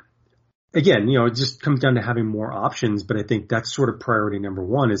 Again, you know, it just comes down to having more options, but I think that's sort of priority number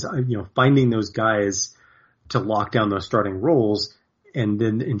one is, you know, finding those guys to lock down those starting roles and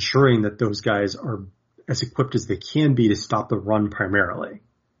then ensuring that those guys are as equipped as they can be to stop the run primarily.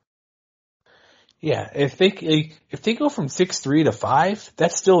 Yeah, if they go from 6'3" to 5,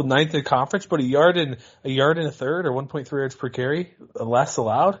 that's still 9th in the conference, but a yard and a third or 1.3 yards per carry less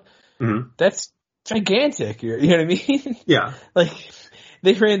allowed. Mm-hmm. That's gigantic. You know what I mean? Yeah. Like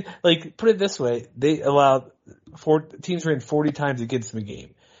they ran, like, put it this way, they allowed teams ran 40 times against them a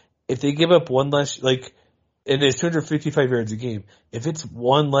game. If they give up one less, like, and it's 255 yards a game, if it's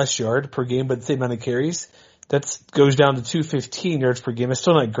one less yard per game but the same amount of carries, that goes down to 215 yards per game. It's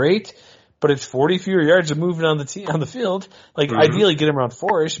still not great, but it's 40 fewer yards of movement on the field. Like, ideally get them around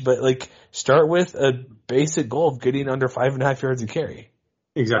 4-ish, but like, start with a basic goal of getting under 5.5 yards a carry.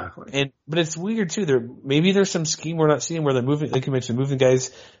 Exactly. But it's weird too. Maybe there's some scheme we're not seeing where they're moving, like you mentioned, moving guys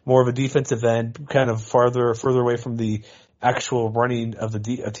more of a defensive end, kind of further away from the actual running of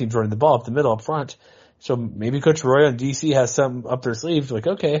teams running the ball up the middle, up front. So maybe Coach Roy on DC has something up their sleeves, like,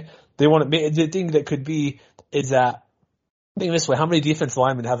 okay, they want to, the thing that could be is that, think this way, how many defensive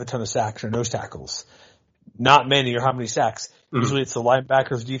linemen have a ton of sacks or nose tackles? Not many, or how many sacks? Mm-hmm. Usually it's the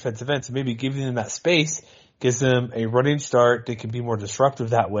linebackers, defensive ends, so maybe giving them that space gives them a running start. They can be more disruptive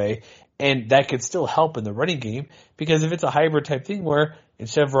that way. And that could still help in the running game, because if it's a hybrid type thing where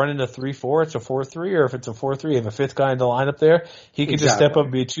instead of running a 3-4, it's a 4-3, or if it's a 4-3, you have a 5th guy in the line up there, he can just step up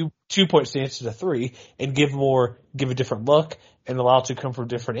and be a 2-point stance to the 3 and give a different look and allow it to come from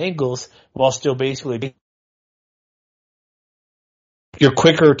different angles while still basically you're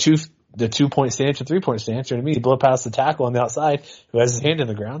quicker to the 2-point stance or 3-point stance. You know what I mean? You blow past the tackle on the outside who has his hand in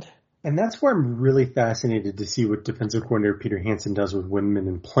the ground. And that's where I'm really fascinated to see what defensive coordinator Peter Hansen does with Windman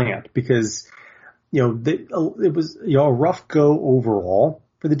and Plant, because, you know, it was, you know, a rough go overall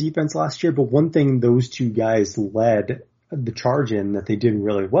for the defense last year. But one thing those two guys led the charge in that they did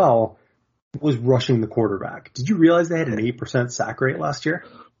really well was rushing the quarterback. Did you realize they had an 8% sack rate last year?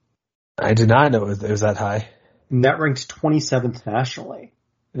 I did not know it was that high. And that ranked 27th nationally,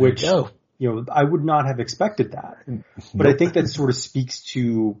 which, you know, I would not have expected that. But I think that sort of speaks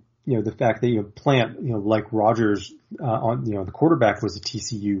to, you know, the fact that, you know, Plant, you know, like Rogers, the quarterback was a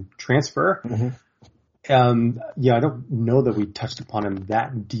TCU transfer. Mm-hmm. Yeah, I don't know that we touched upon him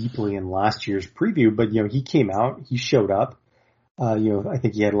that deeply in last year's preview, but, you know, he came out, he showed up. You know, I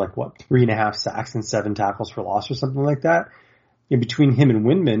think he had 3.5 sacks and 7 tackles for loss or something like that. In between him and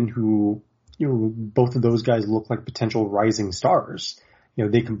Windman, who, you know, both of those guys look like potential rising stars. You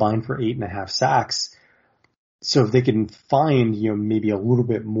know, they combined for 8.5 sacks. So if they can find, you know, maybe a little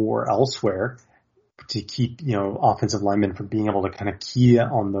bit more elsewhere to keep, you know, offensive linemen from being able to kind of key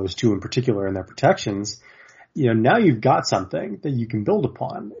on those two in particular in their protections, you know, now you've got something that you can build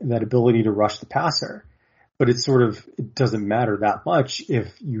upon, that ability to rush the passer. But it doesn't matter that much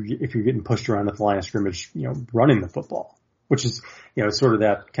if you're getting pushed around at the line of scrimmage, you know, running the football, which is, you know, sort of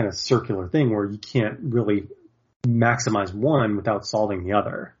that kind of circular thing where you can't really maximize one without solving the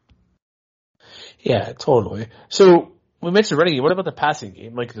other. Yeah, totally. So we mentioned running game. What about the passing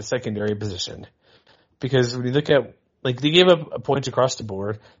game, like the secondary position? Because when you look at, like, they gave up points across the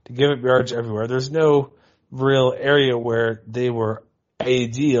board, they gave up yards everywhere. There's no real area where they were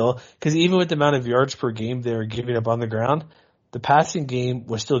ideal, because even with the amount of yards per game they were giving up on the ground, the passing game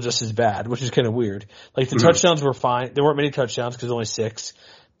was still just as bad, which is kind of weird. Like, the touchdowns were fine. There weren't many touchdowns because only 6,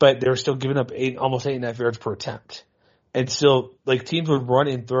 but they were still giving up almost 8.5 yards per attempt. And still, like, teams would run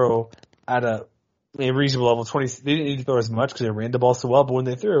and throw at a reasonable level. They didn't need to throw as much because they ran the ball so well, but when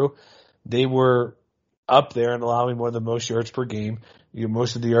they threw, they were up there and allowing more than most yards per game, you know,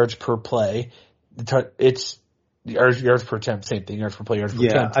 most of the yards per play. It's yards per attempt, same thing, yards per play, yards per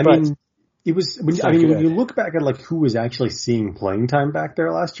attempt. Yeah, I mean, it was, when you look back at, like, who was actually seeing playing time back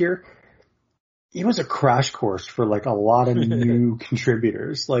there last year, it was a crash course for, like, a lot of new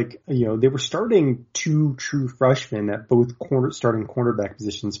contributors. Like, you know, they were starting 2 true freshmen at both starting cornerback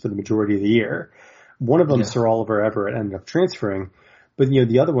positions for the majority of the year. One of them, Sir Oliver Everett, ended up transferring. But, you know,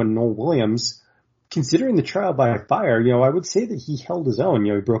 the other one, Noel Williams, considering the trial by fire, you know, I would say that he held his own.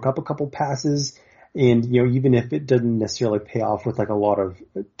 You know, he broke up a couple passes, and, you know, even if it doesn't necessarily pay off with, like, a lot of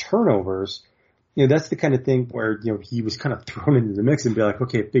turnovers, you know, that's the kind of thing where, you know, he was kind of thrown into the mix and be like,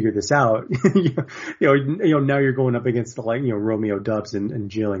 okay, figure this out. you know, now you're going up against the, like, you know, Romeo Doubs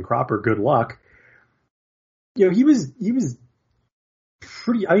and Jalen Cropper. Good luck. You know, he was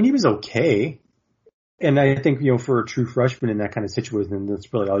pretty, I mean, he was okay. And I think, for a true freshman in that kind of situation,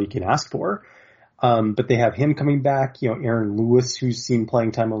 that's really all you can ask for. But they have him coming back, Aaron Lewis, who's seen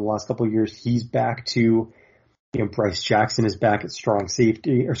playing time over the last couple of years. He's back too. Bryce Jackson is back at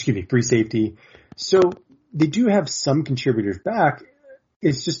free safety. So they do have some contributors back.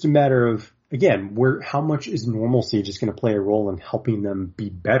 It's just a matter of, again, how much is normalcy just going to play a role in helping them be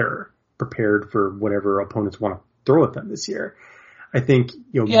better prepared for whatever opponents want to throw at them this year. I think,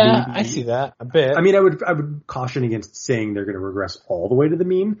 maybe, I see that a bit. I mean, I would caution against saying they're going to regress all the way to the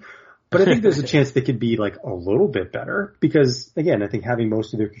mean, but I think there's a chance they could be like a little bit better because, again, I think having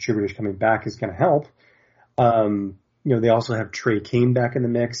most of their contributors coming back is going to help. They also have Trey Kane back in the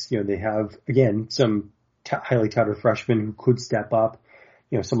mix. They have, again, some highly touted freshmen who could step up.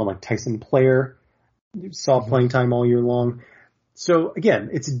 Someone like Tyson Player saw playing time all year long. So again,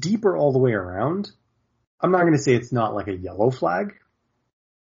 it's deeper all the way around. I'm not going to say it's not like a yellow flag,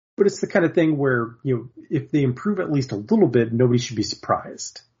 but it's the kind of thing where, if they improve at least a little bit, nobody should be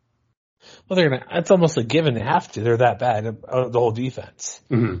surprised. Well, it's almost a given they have to. They're that bad, the whole defense.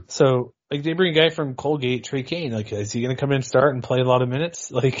 Mm-hmm. So, they bring a guy from Colgate, Trey Kane. Is he going to come in and start and play a lot of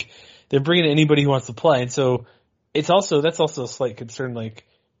minutes? They're bringing anybody who wants to play. And so, that's also a slight concern.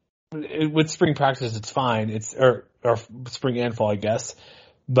 With spring practice, it's fine. Or spring and fall, I guess.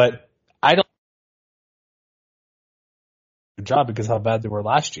 But I don't job because how bad they were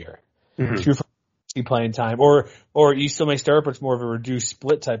last year. Mm-hmm. True for playing time, or you still may start, but it's more of a reduced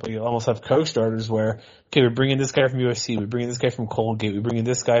split type. You almost have co-starters where, okay, we're bringing this guy from USC, we bring in this guy from Colgate, we bring in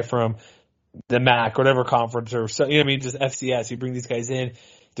this guy from the MAC, whatever conference, or so, just FCS. You bring these guys in.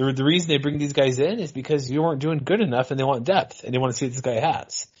 The reason they bring these guys in is because you weren't doing good enough, and they want depth, and they want to see what this guy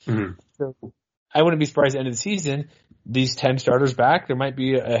has. Mm-hmm. So I wouldn't be surprised at the end of the season. These 10 starters back, there might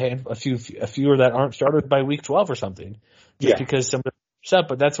be a fewer that aren't starters by week 12 or something. Just because some of them are set,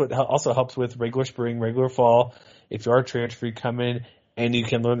 but that's what also helps with regular spring, regular fall. If you are transfer, come in and you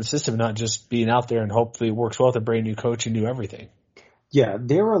can learn the system, not just being out there and hopefully it works well with a brand new coach and do everything. Yeah,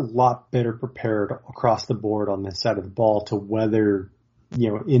 they're a lot better prepared across the board on this side of the ball to weather,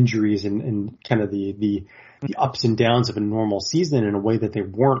 injuries and kind of the ups and downs of a normal season in a way that they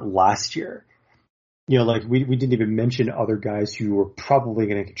weren't last year. We didn't even mention other guys who were probably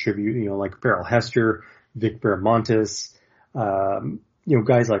going to contribute, like Farrell Hester, Vic Baramontes,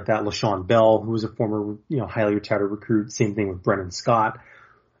 guys like that, LaShawn Bell, who was a former, highly touted recruit. Same thing with Brennan Scott.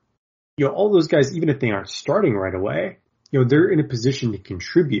 All those guys, even if they aren't starting right away, they're in a position to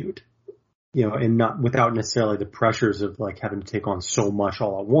contribute, and not without necessarily the pressures of having to take on so much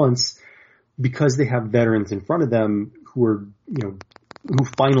all at once because they have veterans in front of them who are, who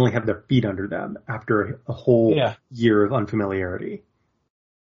finally have their feet under them after a whole year of unfamiliarity.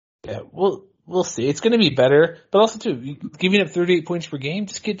 Yeah, we'll see. It's going to be better, but also too, giving up 38 points per game,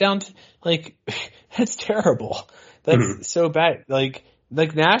 just get down to that's terrible. That's so bad.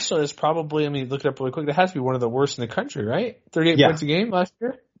 National is probably, look it up really quick. That has to be one of the worst in the country, right? 38 points a game last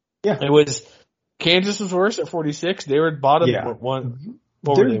year. Yeah, it was. Kansas was worse at 46. They were at bottom. Yeah. What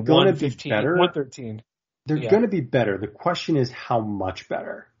were they? 115, 113. They're going to be better. The question is how much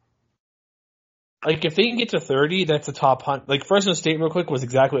better. If they can get to 30, that's a top hunt. Fresno State, real quick, was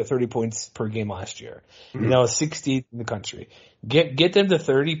exactly at 30 points per game last year. Mm-hmm. And that was 16th in the country. Get them to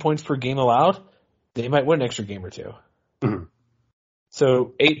 30 points per game allowed, they might win an extra game or two. Mm-hmm.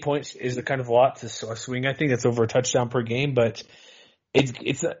 So 8 points is a kind of a lot to swing. I think that's over a touchdown per game, but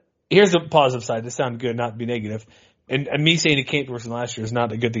it's here's the positive side. To sound good, not to be negative. And me saying it can't be worse than last year is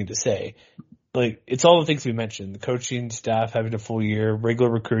not a good thing to say. It's all the things we mentioned, the coaching staff having a full year,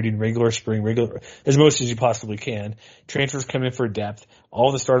 regular recruiting, regular spring, as most as you possibly can. Transfers come in for depth.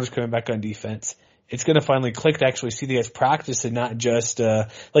 All the starters coming back on defense. It's going to finally click to actually see the guys practice and not just,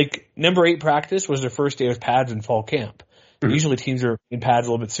 number 8 practice was their first day of pads in fall camp. Mm-hmm. Usually teams are in pads a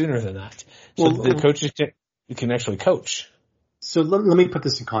little bit sooner than that. So the coaches can actually coach. So let me put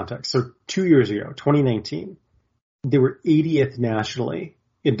this in context. So 2 years ago, 2019, they were 80th nationally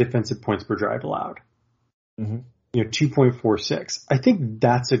in defensive points per drive allowed. Mm-hmm. 2.46. I think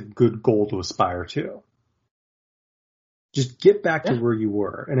that's a good goal to aspire to. Just get back to where you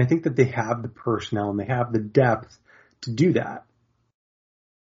were. And I think that they have the personnel and they have the depth to do that.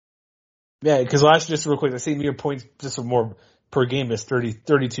 Yeah, because just real quick, I see your points just more per game is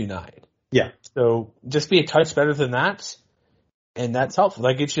 32.9. Yeah. So just be a touch better than that, and that's helpful.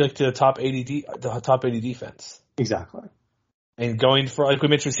 That gets you to the top 80 defense. Exactly. And going for, we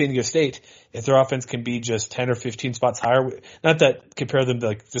mentioned San Diego State, if their offense can be just 10 or 15 spots higher, not that compare them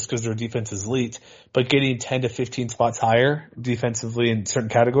to just because their defense is elite, but getting 10 to 15 spots higher defensively in certain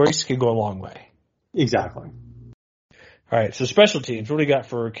categories can go a long way. Exactly. All right, so special teams. What do we got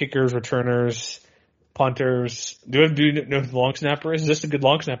for kickers, returners, punters. Do you know who the long snapper is? Is this a good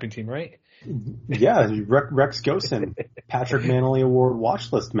long snapping team, right? Yeah, Rex Gosen, Patrick Manley Award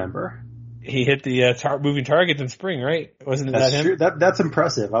watch list member. He hit the moving targets in spring, right? Wasn't that him? True. That's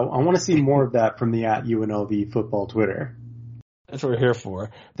impressive. I want to see more of that from the @UNLV football Twitter. That's what we're here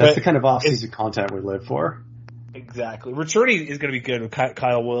for. That's the kind of off-season content we live for. Exactly. Returning is going to be good with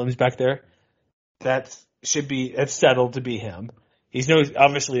Kyle Williams back there. That's settled to be him.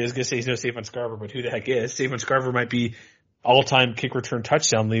 Obviously, I was going to say he's no Saquon Scarver, but who the heck is? Saquon Scarver might be all-time kick return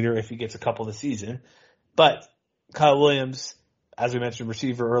touchdown leader if he gets a couple this season. But Kyle Williams, as we mentioned,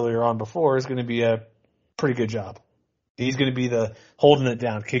 receiver earlier on before, is going to be a pretty good job. He's going to be the holding it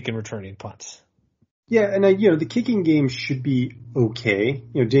down, kicking, returning punts. Yeah, and the kicking game should be okay.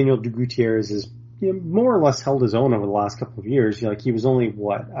 Daniel Gutierrez has more or less held his own over the last couple of years. He was only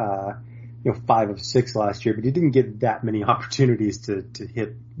 5 of 6 last year, but he didn't get that many opportunities to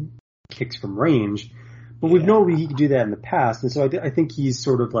hit kicks from range. But we've known he could do that in the past, and so I think he's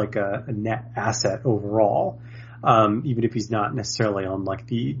sort of like a net asset overall, even if he's not necessarily on like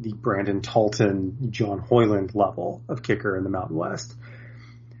the Brandon Talton, John Hoyland level of kicker in the Mountain West.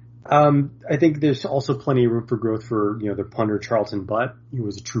 I think there's also plenty of room for growth for their punter Charlton Butt. He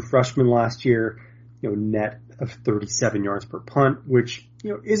was a true freshman last year, net of 37 yards per punt, which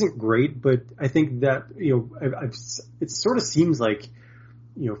isn't great, but I think that it sort of seems like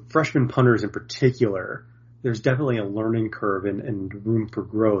freshman punters in particular, there's definitely a learning curve and room for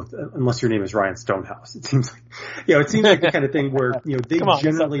growth, unless your name is Ryan Stonehouse. It seems like the kind of thing where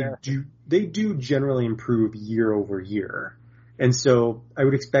they do generally improve year over year, and so I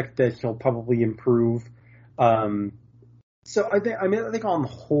would expect that he'll probably improve. So I think on the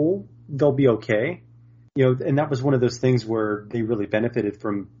whole they'll be okay. And that was one of those things where they really benefited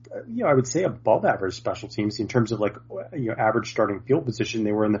from, I would say above average special teams in terms of like, average starting field position.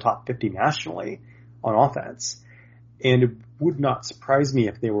 They were in the top 50 nationally on offense. And it would not surprise me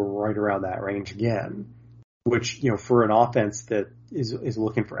if they were right around that range again, which, for an offense that is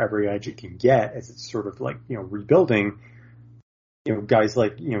looking for every edge it can get as it's sort of like, rebuilding, guys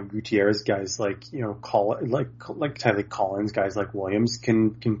like, Gutierrez, guys like, like Tyler Collins, guys like Williams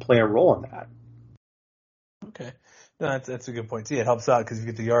can play a role in that. Okay. No, that's a good point. See, it helps out because you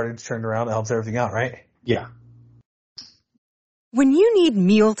get the yardage turned around. It helps everything out, right? Yeah. When you need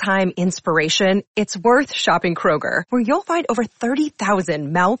mealtime inspiration, it's worth shopping Kroger, where you'll find over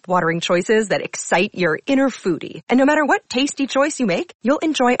 30,000 mouth-watering choices that excite your inner foodie. And no matter what tasty choice you make, you'll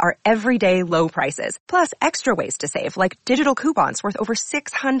enjoy our everyday low prices, plus extra ways to save, like digital coupons worth over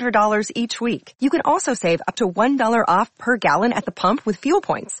 $600 each week. You can also save up to $1 off per gallon at the pump with fuel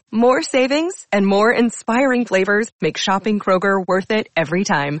points. More savings and more inspiring flavors make shopping Kroger worth it every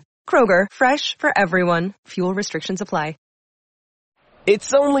time. Kroger, fresh for everyone. Fuel restrictions apply.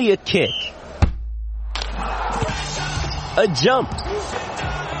 It's only a kick, a jump,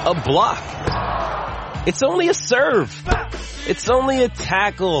 a block. It's only a serve. It's only a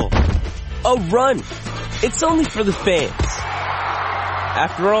tackle, a run. It's only for the fans.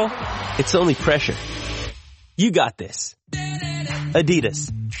 After all, it's only pressure. You got this.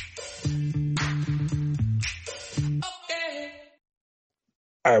 Adidas.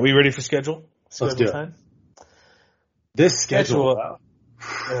 All right, we ready for schedule? Let's do it. This schedule.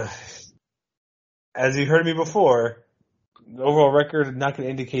 As you've heard me before, the overall record is not going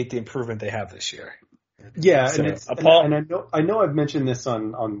to indicate the improvement they have this year. Yeah, so, and I know I've mentioned this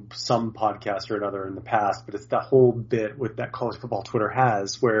on some podcast or another in the past, but it's that whole bit with that college football Twitter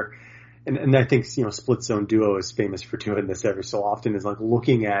has where, and I think Split Zone Duo is famous for doing this every so often, is like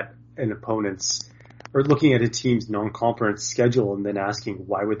looking at an opponent's or looking at a team's non-conference schedule and then asking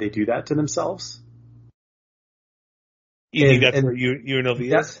why would they do that to themselves. You think that's where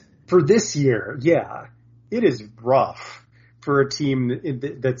UNLV is? For this year, yeah. It is rough for a team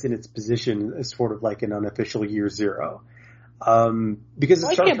that's in its position as sort of like an unofficial year zero. Because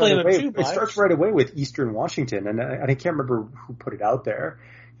it starts right away with Eastern Washington, and I can't remember who put it out there.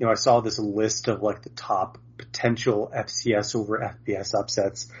 I saw this list of like the top potential FCS over FBS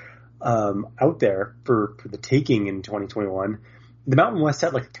upsets out there for the taking in 2021. The Mountain West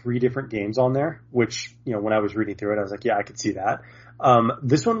had like 3 different games on there, which, when I was reading through it, I was like, yeah, I could see that.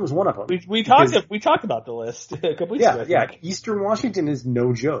 This one was one of them. We talked about the list a couple weeks ago. Yeah. Eastern Washington is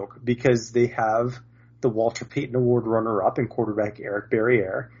no joke because they have the Walter Payton Award runner-up in quarterback Eric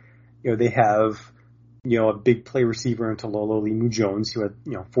Barriere. They have, a big play receiver in Talolo Limu Jones who had,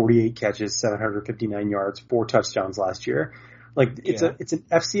 48 catches, 759 yards, 4 touchdowns last year. Like it's an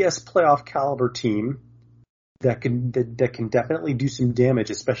FCS playoff caliber team that can definitely do some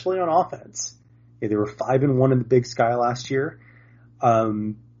damage, especially on offense. They were 5-1 in the Big Sky last year.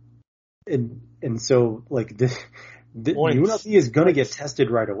 And so like the UNLV is going to get tested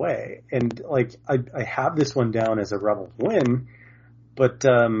right away. And like I have this one down as a Rebels win, but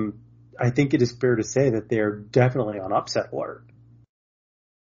I think it is fair to say that they're definitely on upset alert.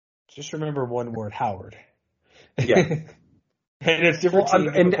 Just remember one word, Howard. Yeah. And it's different.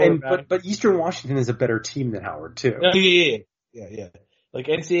 Well, but Eastern Washington is a better team than Howard too. Yeah. Like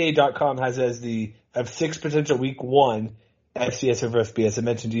NCAA.com has as of 6 potential week 1 FCS over FBS. I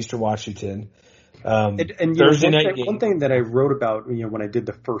mentioned Eastern Washington. Thursday night game. One thing that I wrote about, when I did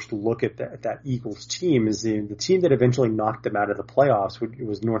the first look at that Eagles team is the team that eventually knocked them out of the playoffs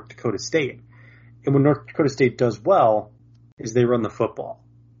was North Dakota State. And when North Dakota State does well, is they run the football.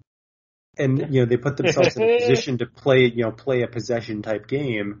 And, they put themselves in a position to play a possession type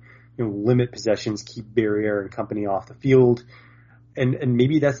game, limit possessions, keep Barriere and company off the field. And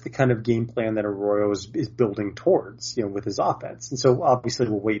maybe that's the kind of game plan that Arroyo is building towards, with his offense. And so obviously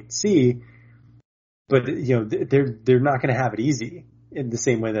we'll wait and see, but, they're not going to have it easy in the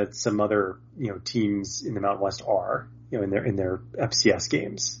same way that some other, teams in the Mountain West are, in their FCS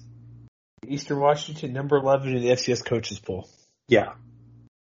games. Eastern Washington, number 11 in the FCS coaches poll. Yeah.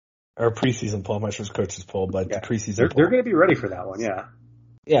 Or preseason poll. I'm not sure it's coaches poll, but the preseason poll. They're going to be ready for that one, yeah.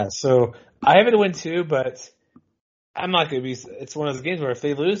 Yeah, so I have it to win too, but I'm not going to be – it's one of those games where if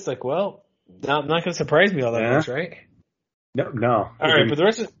they lose, like, well, not going to surprise me all that much, right? No. All right, but the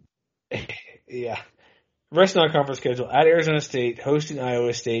rest of – yeah. The rest of the non-conference schedule, at Arizona State, hosting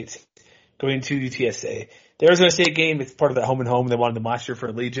Iowa State, going to UTSA. The Arizona State game, it's part of that home and home. They wanted them last year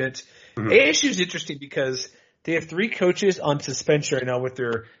for Allegiant. Mm-hmm. ASU is interesting because they have 3 coaches on suspension right now with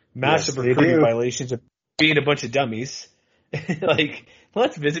their massive recruiting violations of being a bunch of dummies. Like,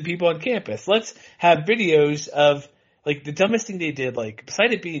 let's visit people on campus. Let's have videos of, like, the dumbest thing they did, like,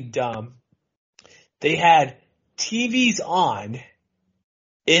 besides it being dumb, they had TVs on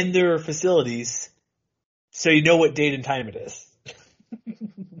in their facilities so you know what date and time it is.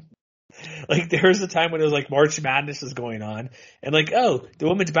 Like, there was a time when it was like March Madness was going on, and like, oh, the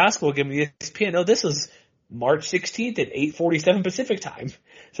women's basketball game on ESPN, oh, this was March 16th at 8:47 Pacific time.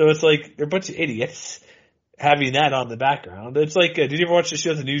 So it's like, they're a bunch of idiots having that on the background. It's like, did you ever watch the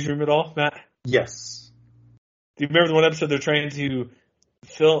show The Newsroom at all, Matt? Yes. Do you remember the one episode they're trying to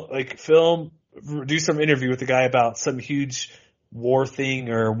do some interview with the guy about some huge war thing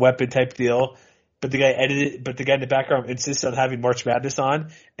or weapon type deal? But the guy in the background insisted on having March Madness on,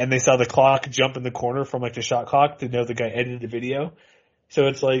 and they saw the clock jump in the corner from like the shot clock to know the guy edited the video. So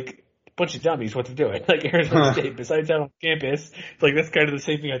it's like a bunch of dummies, what they're doing. Like Arizona State, besides that on campus, it's like that's kind of the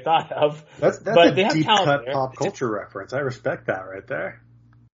same thing I thought of. That's a deep cut pop culture reference. I respect that right there.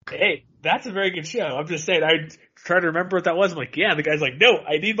 Hey, that's a very good show. I'm just saying, I try to remember what that was. I'm like, yeah, the guy's like, no,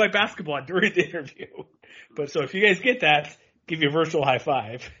 I need my basketball on during the interview. But so if you guys get that, give you a virtual high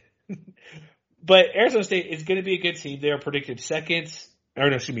five. But Arizona State is going to be a good team. They are predicted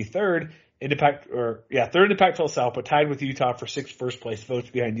third in the Pac-12 South, but tied with Utah for first place votes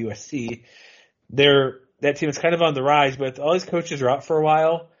behind USC. That team is kind of on the rise, but all these coaches are out for a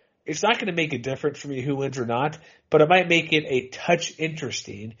while. It's not going to make a difference for me who wins or not, but it might make it a touch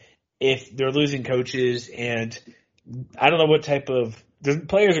interesting if they're losing coaches, and I don't know what type of the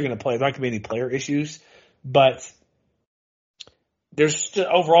players are going to play. There's not going to be any player issues, but there's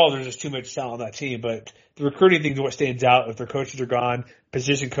just too much talent on that team. But the recruiting thing is what stands out. If their coaches are gone,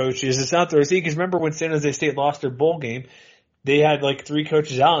 position coaches, it's not their because remember when San Jose State lost their bowl game, they had like 3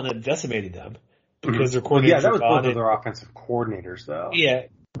 coaches out and that decimated them because their coordinators. Yeah, that was both of their offensive coordinators, though. Yeah,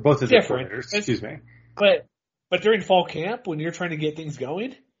 both of their coordinators. Excuse me. But during fall camp, when you're trying to get things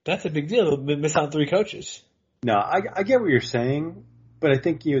going, that's a big deal. To miss out on 3 coaches. No, I get what you're saying. But I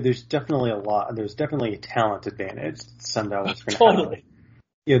think there's definitely a talent advantage Sun Devils are going to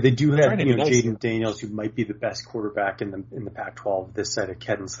have. They do have Jaden Daniels, who might be the best quarterback in the Pac-12 this side of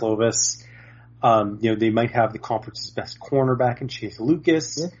Kedon Slovis. They might have the conference's best cornerback in Chase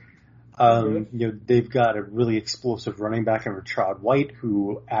Lucas. They've got a really explosive running back in Rashad White,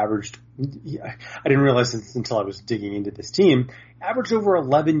 who averaged. I didn't realize this until I was digging into this team. Averaged over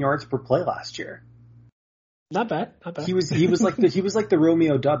 11 yards per play last year. Not bad. He was like the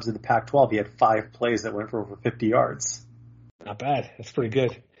Romeo Dubs of the Pac-12. He had 5 plays that went for over 50 yards. Not bad. That's pretty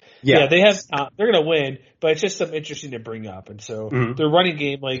good. Yeah, they have. They're going to win, but it's just something interesting to bring up. And so their running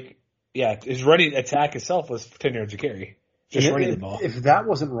game, his running attack itself was 10 yards a carry. Just running the ball. If that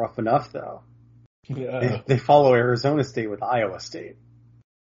wasn't rough enough, though, they follow Arizona State with Iowa State.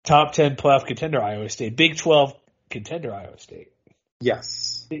 Top 10 playoff contender Iowa State. Big 12 contender Iowa State.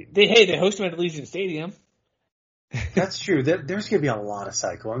 Yes. They host them at Allegiant Stadium. That's true. There's going to be a lot of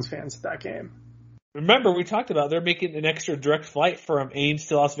Cyclones fans at that game. remember we talked about they're making an extra direct flight from Ames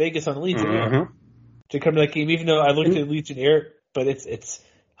to Las Vegas on Legion Air to come to that game. Even though I looked at Legion Air, but it's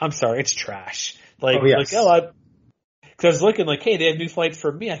I'm sorry, it's trash. Because I was looking like, hey, they have new flights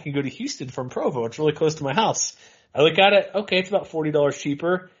for me. I can go to Houston from Provo. It's really close to my house. I look at it. Okay, it's about $40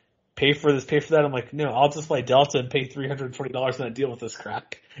 cheaper. Pay for this, pay for that. I'm like, no, I'll just fly Delta and pay $320 and not deal with this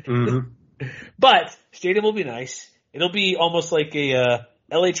crap. But stadium will be nice. It'll be almost like a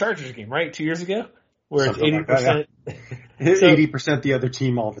LA Chargers game, right? 2 years ago, where something it's 80%. Like 80% the other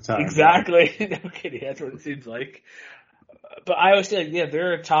team all the time. Exactly. No kidding. That's what it seems like. But Iowa State,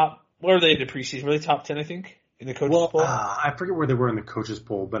 they're a top. What are they in the preseason? Were they top 10? I think in the coaches poll. I forget where they were in the coaches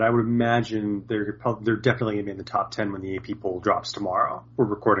poll, but I would imagine they're definitely going to be in the top 10 when the AP poll drops tomorrow. We're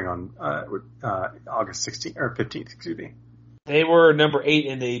recording on August 16th or 15th. Excuse me. They were number 8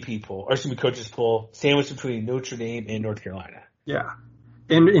 in the AP poll, or excuse me, coaches poll, sandwiched between Notre Dame and North Carolina. Yeah,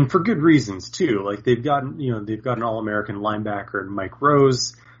 and for good reasons too. Like they've got an All-American linebacker in Mike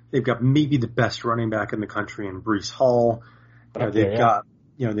Rose. They've got maybe the best running back in the country in Breece Hall. They've got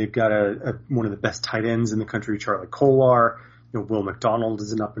one of the best tight ends in the country, Charlie Kolar. Will McDonald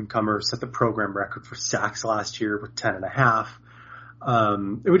is an up-and-comer, set the program record for sacks last year with 10.5.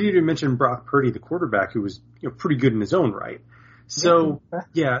 We didn't even mention Brock Purdy, the quarterback, who was pretty good in his own right. So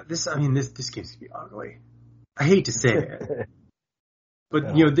this game's gonna be ugly. I hate to say it,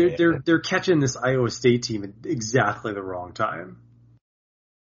 but they're catching this Iowa State team at exactly the wrong time.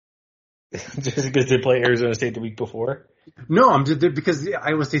 Just because they play Arizona State the week before? No, because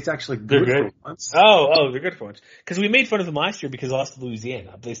Iowa State's actually good for once. Oh, they're good for once. Because we made fun of them last year because they lost to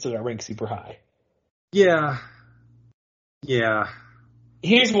Louisiana. But they still got ranked super high. Yeah.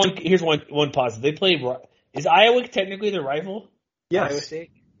 Here's one positive. They play. Is Iowa technically their rival? Yes. Iowa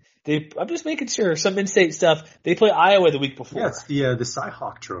State. I'm just making sure. Some in-state stuff. They play Iowa the week before. Yeah, it's the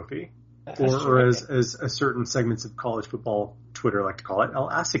Cy-Hawk Trophy, or as a certain segments of college football Twitter like to call it, El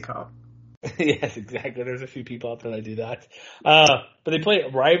Asico. Yes, exactly. There's a few people out there that do that. But they play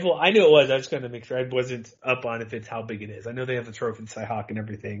rival. I knew it was. I was just going to make sure I wasn't up on if it's how big it is. I know they have the trophy, Cy-Hawk, and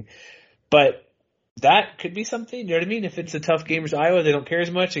everything, but that could be something. You know what I mean? If it's a tough game versus Iowa, they don't care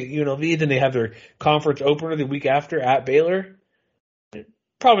as much at UNLV. Then they have their conference opener the week after at Baylor.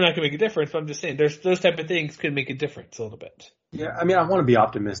 Probably not going to make a difference, but I'm just saying those type of things could make a difference a little bit. Yeah, I mean, I want to be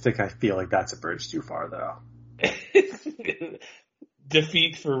optimistic. I feel like that's a bridge too far, though.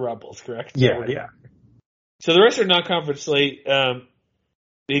 Defeat for Rebels, correct? Yeah. So the rest of our non-conference slate, they have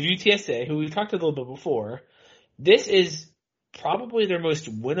UTSA, who we've talked a little bit before. This is probably their most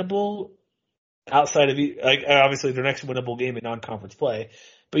winnable outside of, obviously their next winnable game in non-conference play.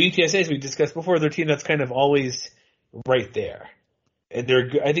 But UTSA, as we discussed before, they're a team that's kind of always right there. And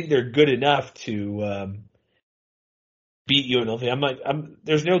I think they're good enough to beat UNLV.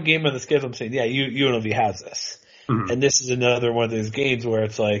 There's no game on the schedule I'm saying, UNLV has this. Mm-hmm. And this is another one of those games where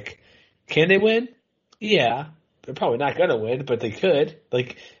it's like, can they win? Yeah. They're probably not going to win, but they could.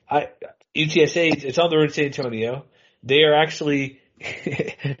 UTSA, it's on the road to San Antonio. They are actually,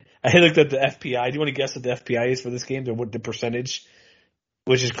 I looked at the FPI. Do you want to guess what the FPI is for this game? The percentage,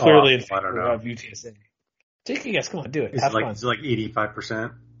 which is clearly in favor of UTSA. Take a guess. Come on, do it. Have fun. Is it like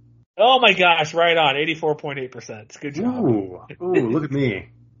 85%? Oh my gosh, right on. 84.8%. Good job. Ooh, look at me.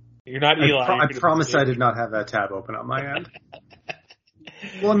 You're not Eli. I promise I did not have that tab open on my end.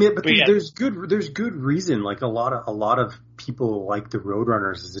 Well, I mean, but there's good reason. Like a lot of people like the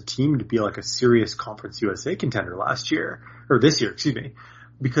Roadrunners as a team to be like a serious Conference USA contender this year, excuse me,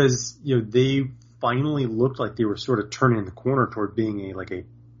 because they finally looked like they were sort of turning the corner toward being a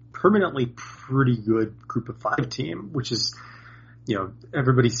permanently pretty good Group of 5 team, which is,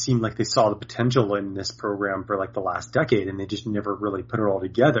 everybody seemed like they saw the potential in this program for like the last decade, and they just never really put it all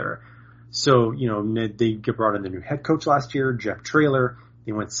together. So, they brought in the new head coach last year, Jeff Traylor.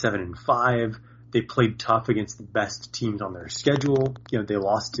 They went 7-5. They played tough against the best teams on their schedule. They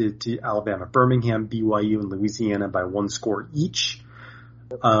lost to Alabama, Birmingham, BYU, and Louisiana by 1 score each.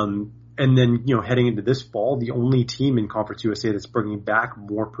 And then, heading into this fall, the only team in Conference USA that's bringing back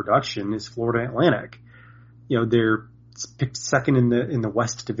more production is Florida Atlantic. They're picked second in the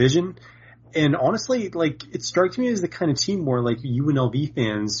West Division. And honestly, it strikes me as the kind of team where UNLV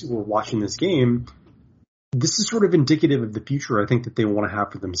fans who are watching this game, this is sort of indicative of the future I think that they want to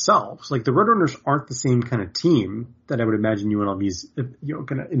have for themselves. The Roadrunners aren't the same kind of team that I would imagine UNLV is, going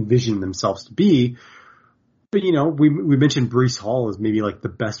to envision themselves to be. But we mentioned Breece Hall as maybe the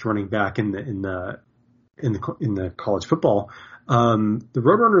best running back in the college football. The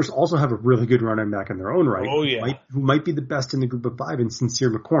Roadrunners also have a really good running back in their own right. Oh yeah, who might be the best in the Group of 5 in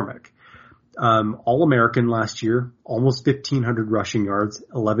Sincere McCormick. All-American last year, almost 1,500 rushing yards,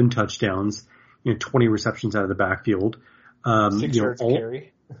 11 touchdowns. 20 receptions out of the backfield. 6 yards to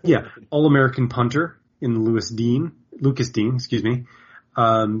carry. Yeah, All-American punter in Lucas Dean, excuse me.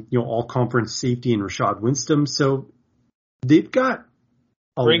 All-conference safety in Rashad Winston. So they've got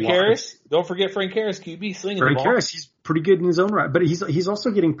Frank Harris. Don't forget Frank Harris, QB, slinging the ball. Frank Harris, he's pretty good in his own right, but he's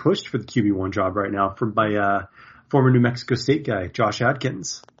also getting pushed for the QB1 job right now by former New Mexico State guy Josh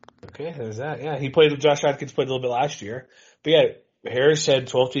Adkins. Okay, there's that. Yeah, Josh Adkins played a little bit last year, but yeah, Harris had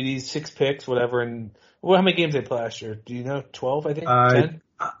 12 TDs, 6 picks, whatever. And how many games did they play last year? Do you know? 12, I think. 10.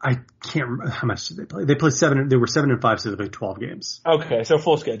 I can't remember how much did they play. They played 7. They were 7-5, so they played 12 games. Okay, so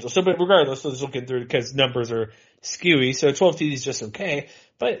full schedule. So, but regardless, let's look through because numbers are skewy. So 12 TDs is just okay,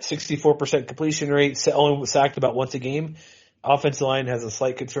 but 64% completion rate, only sacked about once a game. Offensive line has a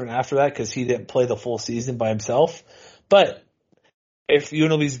slight concern after that because he didn't play the full season by himself. But if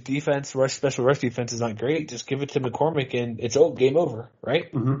UNLV's defense, special rush defense is not great, just give it to McCormick and it's game over,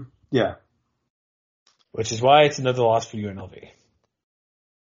 right? Mm-hmm. Yeah. Which is why it's another loss for UNLV.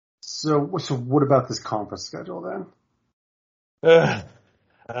 So what about this conference schedule then?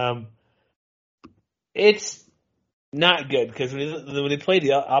 It's not good because when they play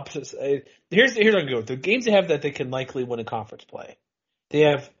the opposites, here's what I'm going to go with. The games they have that they can likely win a conference play, they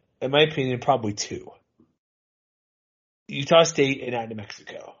have, in my opinion, probably 2. Utah State and New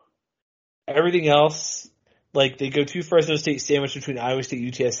Mexico. Everything else, like they go to Fresno State sandwiched between Iowa State,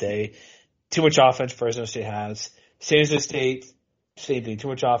 UTSA. Too much offense Fresno State has. San Jose State, same thing, too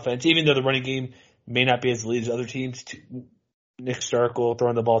much offense. Even though the running game may not be as elite as other teams, Nick Starkel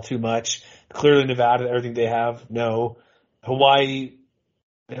throwing the ball too much. Clearly Nevada, everything they have, no. Hawaii,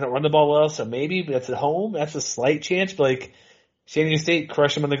 they don't run the ball well, so maybe that's at home. That's a slight chance, but like San Diego State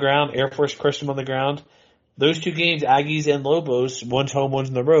crushed them on the ground. Air Force crushed them on the ground. Those 2 games, Aggies and Lobos, one's home, one's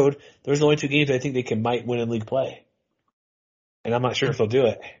on the road. Those are the only 2 games I think they might win in league play. And I'm not sure if they'll do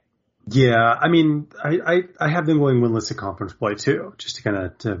it. Yeah, I mean, I have them going winless in conference play too, just to kind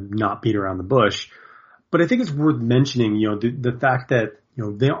of to not beat around the bush. But I think it's worth mentioning, the fact that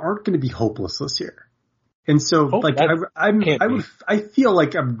they aren't going to be hopeless this year, and so I feel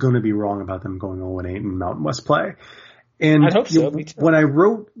like I'm going to be wrong about them going 0-8 in Mountain West play. And I hope so. When I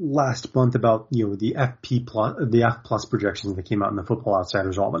wrote last month about the F plus projections that came out in the Football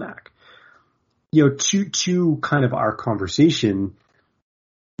Outsiders Almanac, to kind of our conversation.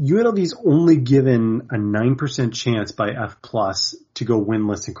 UNLV's only given a 9% chance by F plus to go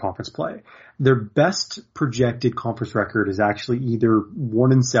winless in conference play. Their best projected conference record is actually either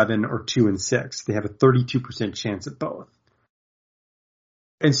 1-7 or 2-6. They have a 32% chance at both.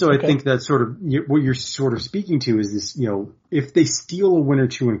 And so I think that sort of what you're sort of speaking to is this, if they steal a win or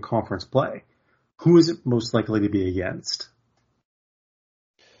 2 in conference play, who is it most likely to be against?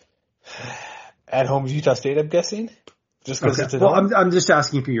 At home Utah State, I'm guessing. Just because it's at home. I'm just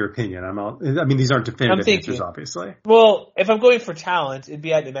asking for your opinion. These aren't definitive answers, obviously. Well, if I'm going for talent, it'd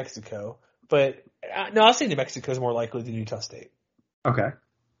be at New Mexico. But no, I'll say New Mexico is more likely than Utah State. Okay.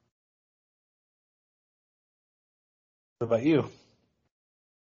 What about you?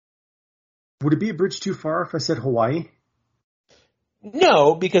 Would it be a bridge too far if I said Hawaii?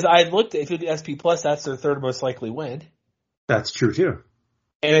 No, because I looked at the SP Plus, that's their 3rd most likely win. That's true too.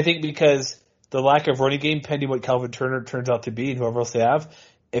 And I think because the lack of running game, pending what Calvin Turner turns out to be and whoever else they have,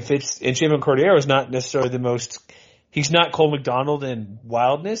 and Shaven Cordero is not necessarily the most, he's not Cole McDonald in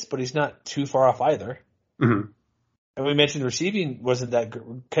wildness, but he's not too far off either. Mm-hmm. And we mentioned receiving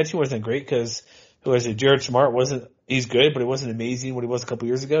catching wasn't great because Jared Smart he's good, but it wasn't amazing what he was a couple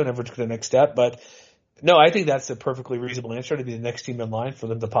years ago, never took the next step. But no, I think that's a perfectly reasonable answer to be the next team in line for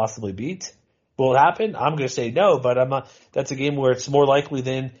them to possibly beat. Will it happen? I'm going to say no, but I'm not. That's a game where it's more likely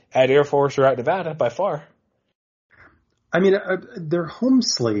than at Air Force or at Nevada by far. I mean, their home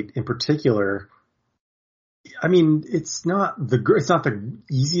slate in particular. I mean, it's not the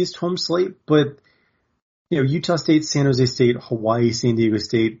easiest home slate, but Utah State, San Jose State, Hawaii, San Diego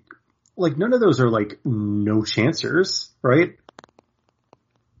State, like none of those are like no chancers, right?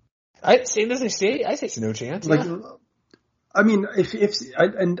 San Jose State, I say it's no chance. Like, yeah. I mean, I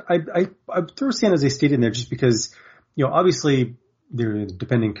throw San Jose State in there just because, obviously they're the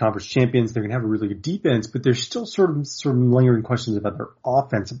defending conference champions. They're going to have a really good defense, but there's still sort of lingering questions about their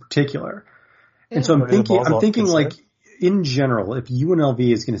offense in particular. Yeah, and so I'm thinking like in general, if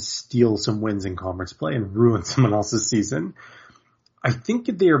UNLV is going to steal some wins in conference play and ruin someone else's season, I think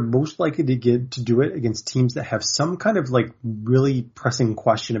they are most likely to do it against teams that have some kind of like really pressing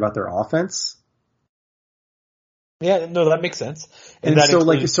question about their offense. Yeah, no, that makes sense. And so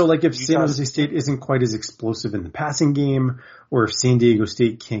if San Jose State isn't quite as explosive in the passing game, or if San Diego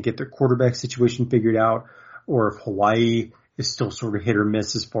State can't get their quarterback situation figured out, or if Hawaii is still sort of hit or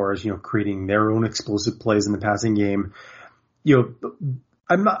miss as far as, creating their own explosive plays in the passing game.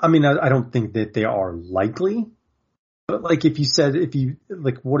 I don't think that they are likely, but like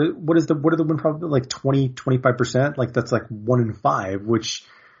what are the win probability? Like 20-25%? Like that's like 1 in 5, which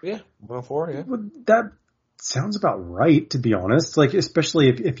 1 in 4, yeah. That sounds about right, to be honest. Like, especially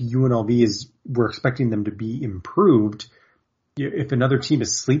if UNLV we're expecting them to be improved. If another team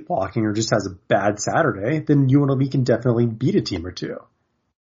is sleepwalking or just has a bad Saturday, then UNLV can definitely beat a team or two.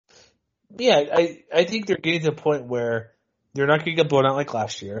 Yeah, I think they're getting to the point where they're not going to get blown out like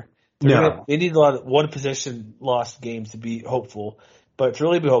last year. They need a lot of one possession lost games to be hopeful. But to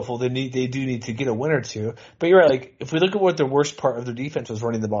really be hopeful, they do need to get a win or two. But you're right. Like, if we look at what the worst part of their defense was,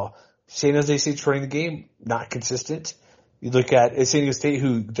 running the ball. San Jose State's running the game, not consistent. You look at San Diego State,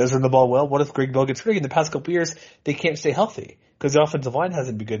 who does run the ball well. What if Greg Bell gets hurt? In the past couple of years, they can't stay healthy because the offensive line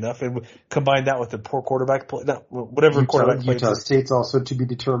hasn't been good enough. And combine that with the poor quarterback play, quarterback play. Utah State's also to be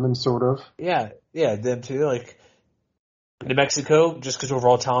determined, sort of. Yeah, them too. Like, New Mexico, just because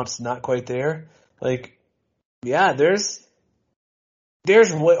overall talent's not quite there. Like, yeah, there's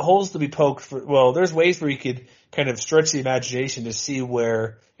holes to be poked for. There's ways where you could kind of stretch the imagination to see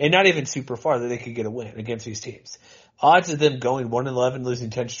where, and not even super far, that they could get a win against these teams. Odds of them going 1-11, losing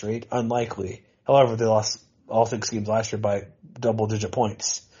 10 straight, unlikely. However, they lost all 6 games last year by double-digit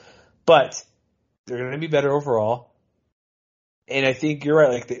points. But they're going to be better overall. And I think you're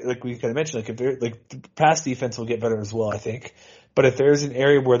right. Like we kind of mentioned, if they're the pass defense will get better as well, I think. But if there's an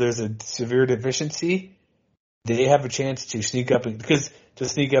area where there's a severe deficiency, they have a chance to sneak up and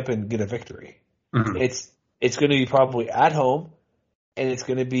get a victory. Mm-hmm. It's going to be probably at home, and it's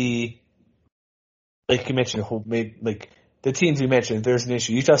going to be, like you mentioned, like the teams we mentioned. If there's an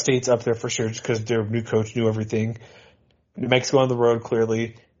issue, Utah State's up there for sure just because their new coach knew everything. New Mexico on the road,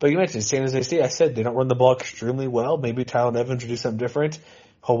 clearly. But you mentioned San Jose State. I said they don't run the ball extremely well. Maybe Tyler Evans will do something different.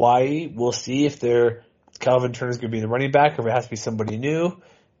 Hawaii, we'll see if Calvin Turner's going to be the running back or if it has to be somebody new.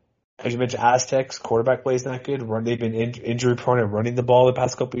 As you mentioned, Aztecs, quarterback play is not good. They've been injury prone and running the ball the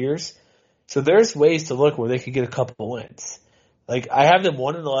past couple of years. So there's ways to look where they could get a couple wins. Like, I have them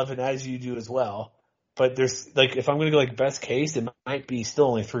 1-11 as you do as well. But there's, if I'm going to go best case, it might be still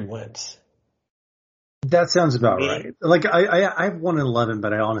only 3 wins. That sounds about right. Like, I have 1-11,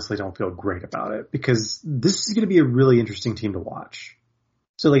 but I honestly don't feel great about it because this is going to be a really interesting team to watch.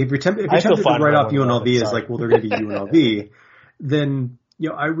 So, if you're tempted to write off UNLV as they're going to be UNLV, then,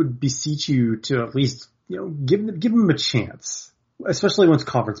 I would beseech you to at least, give them a chance, especially once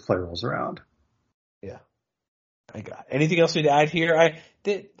conference play rolls around. Yeah. I got it. Anything else we need to add here? I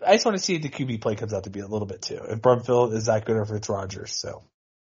just want to see if the QB play comes out to be a little bit too. If Brumfield is that good or if it's Rodgers, so.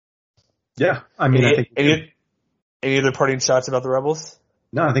 Yeah, I mean, I think. Any other parting shots about the Rebels?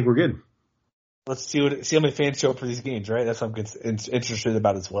 No, I think we're good. Let's see how many fans show up for these games, right? That's what I'm interested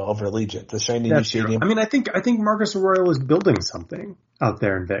about as well over Allegiant, the shiny new stadium. I mean, I think Marcus Arroyo is building something out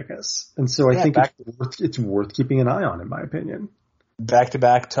there in Vegas, and so I think it's worth keeping an eye on, in my opinion.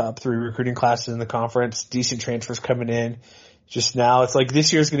 Back-to-back top 3 recruiting classes in the conference, decent transfers coming in. Just now, it's like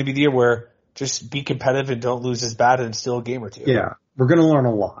this year is going to be the year where just be competitive and don't lose as bad and still a game or two. Yeah, we're going to learn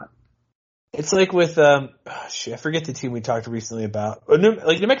a lot. It's like with, I forget the team we talked recently about.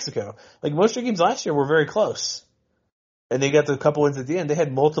 New Mexico. Like, most of their games last year were very close. And they got the couple wins at the end. They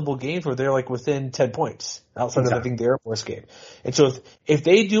had multiple games where they're within 10 points outside of, I think, the Air Force game. And so if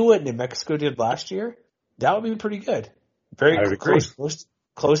they do what New Mexico did last year, that would be pretty good. Very close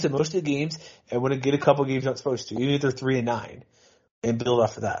to most of the games, and want to get a couple games not supposed to, even if they're 3-9, and build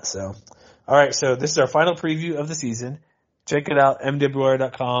off of that. So, all right. So this is our final preview of the season. Check it out,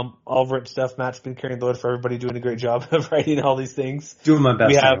 MWR.com. All written stuff. Matt's been carrying the load for everybody, doing a great job of writing all these things. Doing my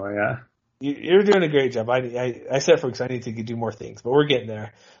best anyway, yeah. You're doing a great job. I said, folks, I need to do more things, but we're getting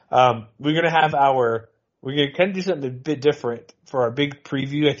there. We're going to have we're going to kind of do something a bit different for our big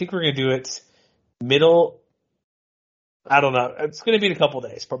preview. I think we're going to do it middle. I don't know. It's going to be in a couple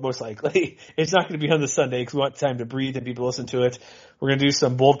days, but most likely. It's not going to be on the Sunday because we want time to breathe and people listen to it. We're going to do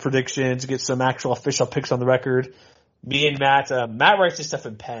some bold predictions, get some actual official picks on the record. Me and Matt writes this stuff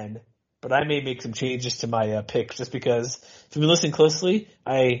in pen, but I may make some changes to my picks just because if you've been listening closely,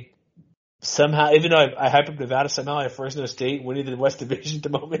 I somehow, even though I hyped up Nevada, somehow I have Fresno State winning the West Division at the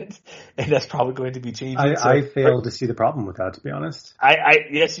moment, and that's probably going to be changing. I fail to see the problem with that, to be honest.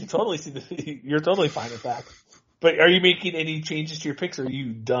 Yes, you totally you're totally fine with that. But are you making any changes to your picks, or are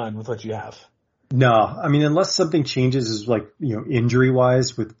you done with what you have? No, I mean, unless something changes is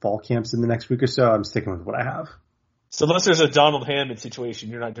injury-wise with fall camps in the next week or so, I'm sticking with what I have. So unless there's a Donald Hammond situation,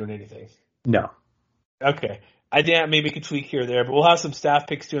 you're not doing anything? No. Okay. I think maybe we can tweak here or there, but we'll have some staff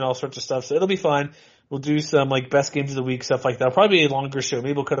picks too and all sorts of stuff, so it'll be fun. We'll do some like best games of the week, stuff like that. It'll probably be a longer show.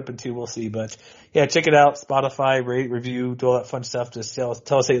 Maybe we'll cut up in 2. We'll see. But yeah, check it out. Spotify, rate, review, do all that fun stuff. Just tell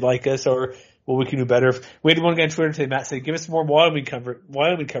us how you like us or what we can do better. We had one guy on Twitter today, Matt, say, give us more Wyoming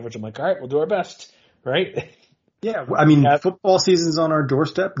coverage. I'm like, all right, we'll do our best. Right? Yeah. I mean, football season's on our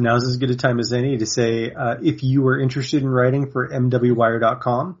doorstep. Now's as good a time as any to say, if you are interested in writing for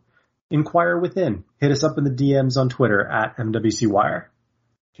MWWire.com, inquire within. Hit us up in the DMs on Twitter at MWCWire.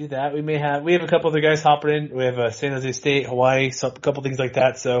 Do that. We have a couple other guys hopping in. We have San Jose State, Hawaii, a couple things like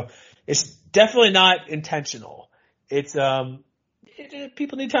that. So it's definitely not intentional. It's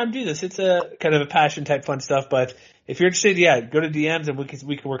people need time to do this. It's a kind of a passion type fun stuff. But if you're interested, go to DMs and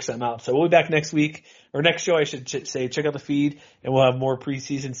we can work something out. So we'll be back next week or next show. I should say, check out the feed and we'll have more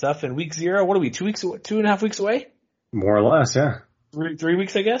preseason stuff. And week 0, what are we? 2.5 weeks away? More or less, yeah. 3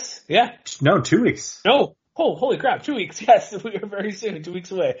 weeks, I guess. Yeah. No, 2 weeks. No. Oh, holy crap. 2 weeks. Yes, we are very soon. 2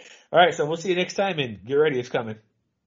 weeks away. All right. So we'll see you next time and get ready. It's coming.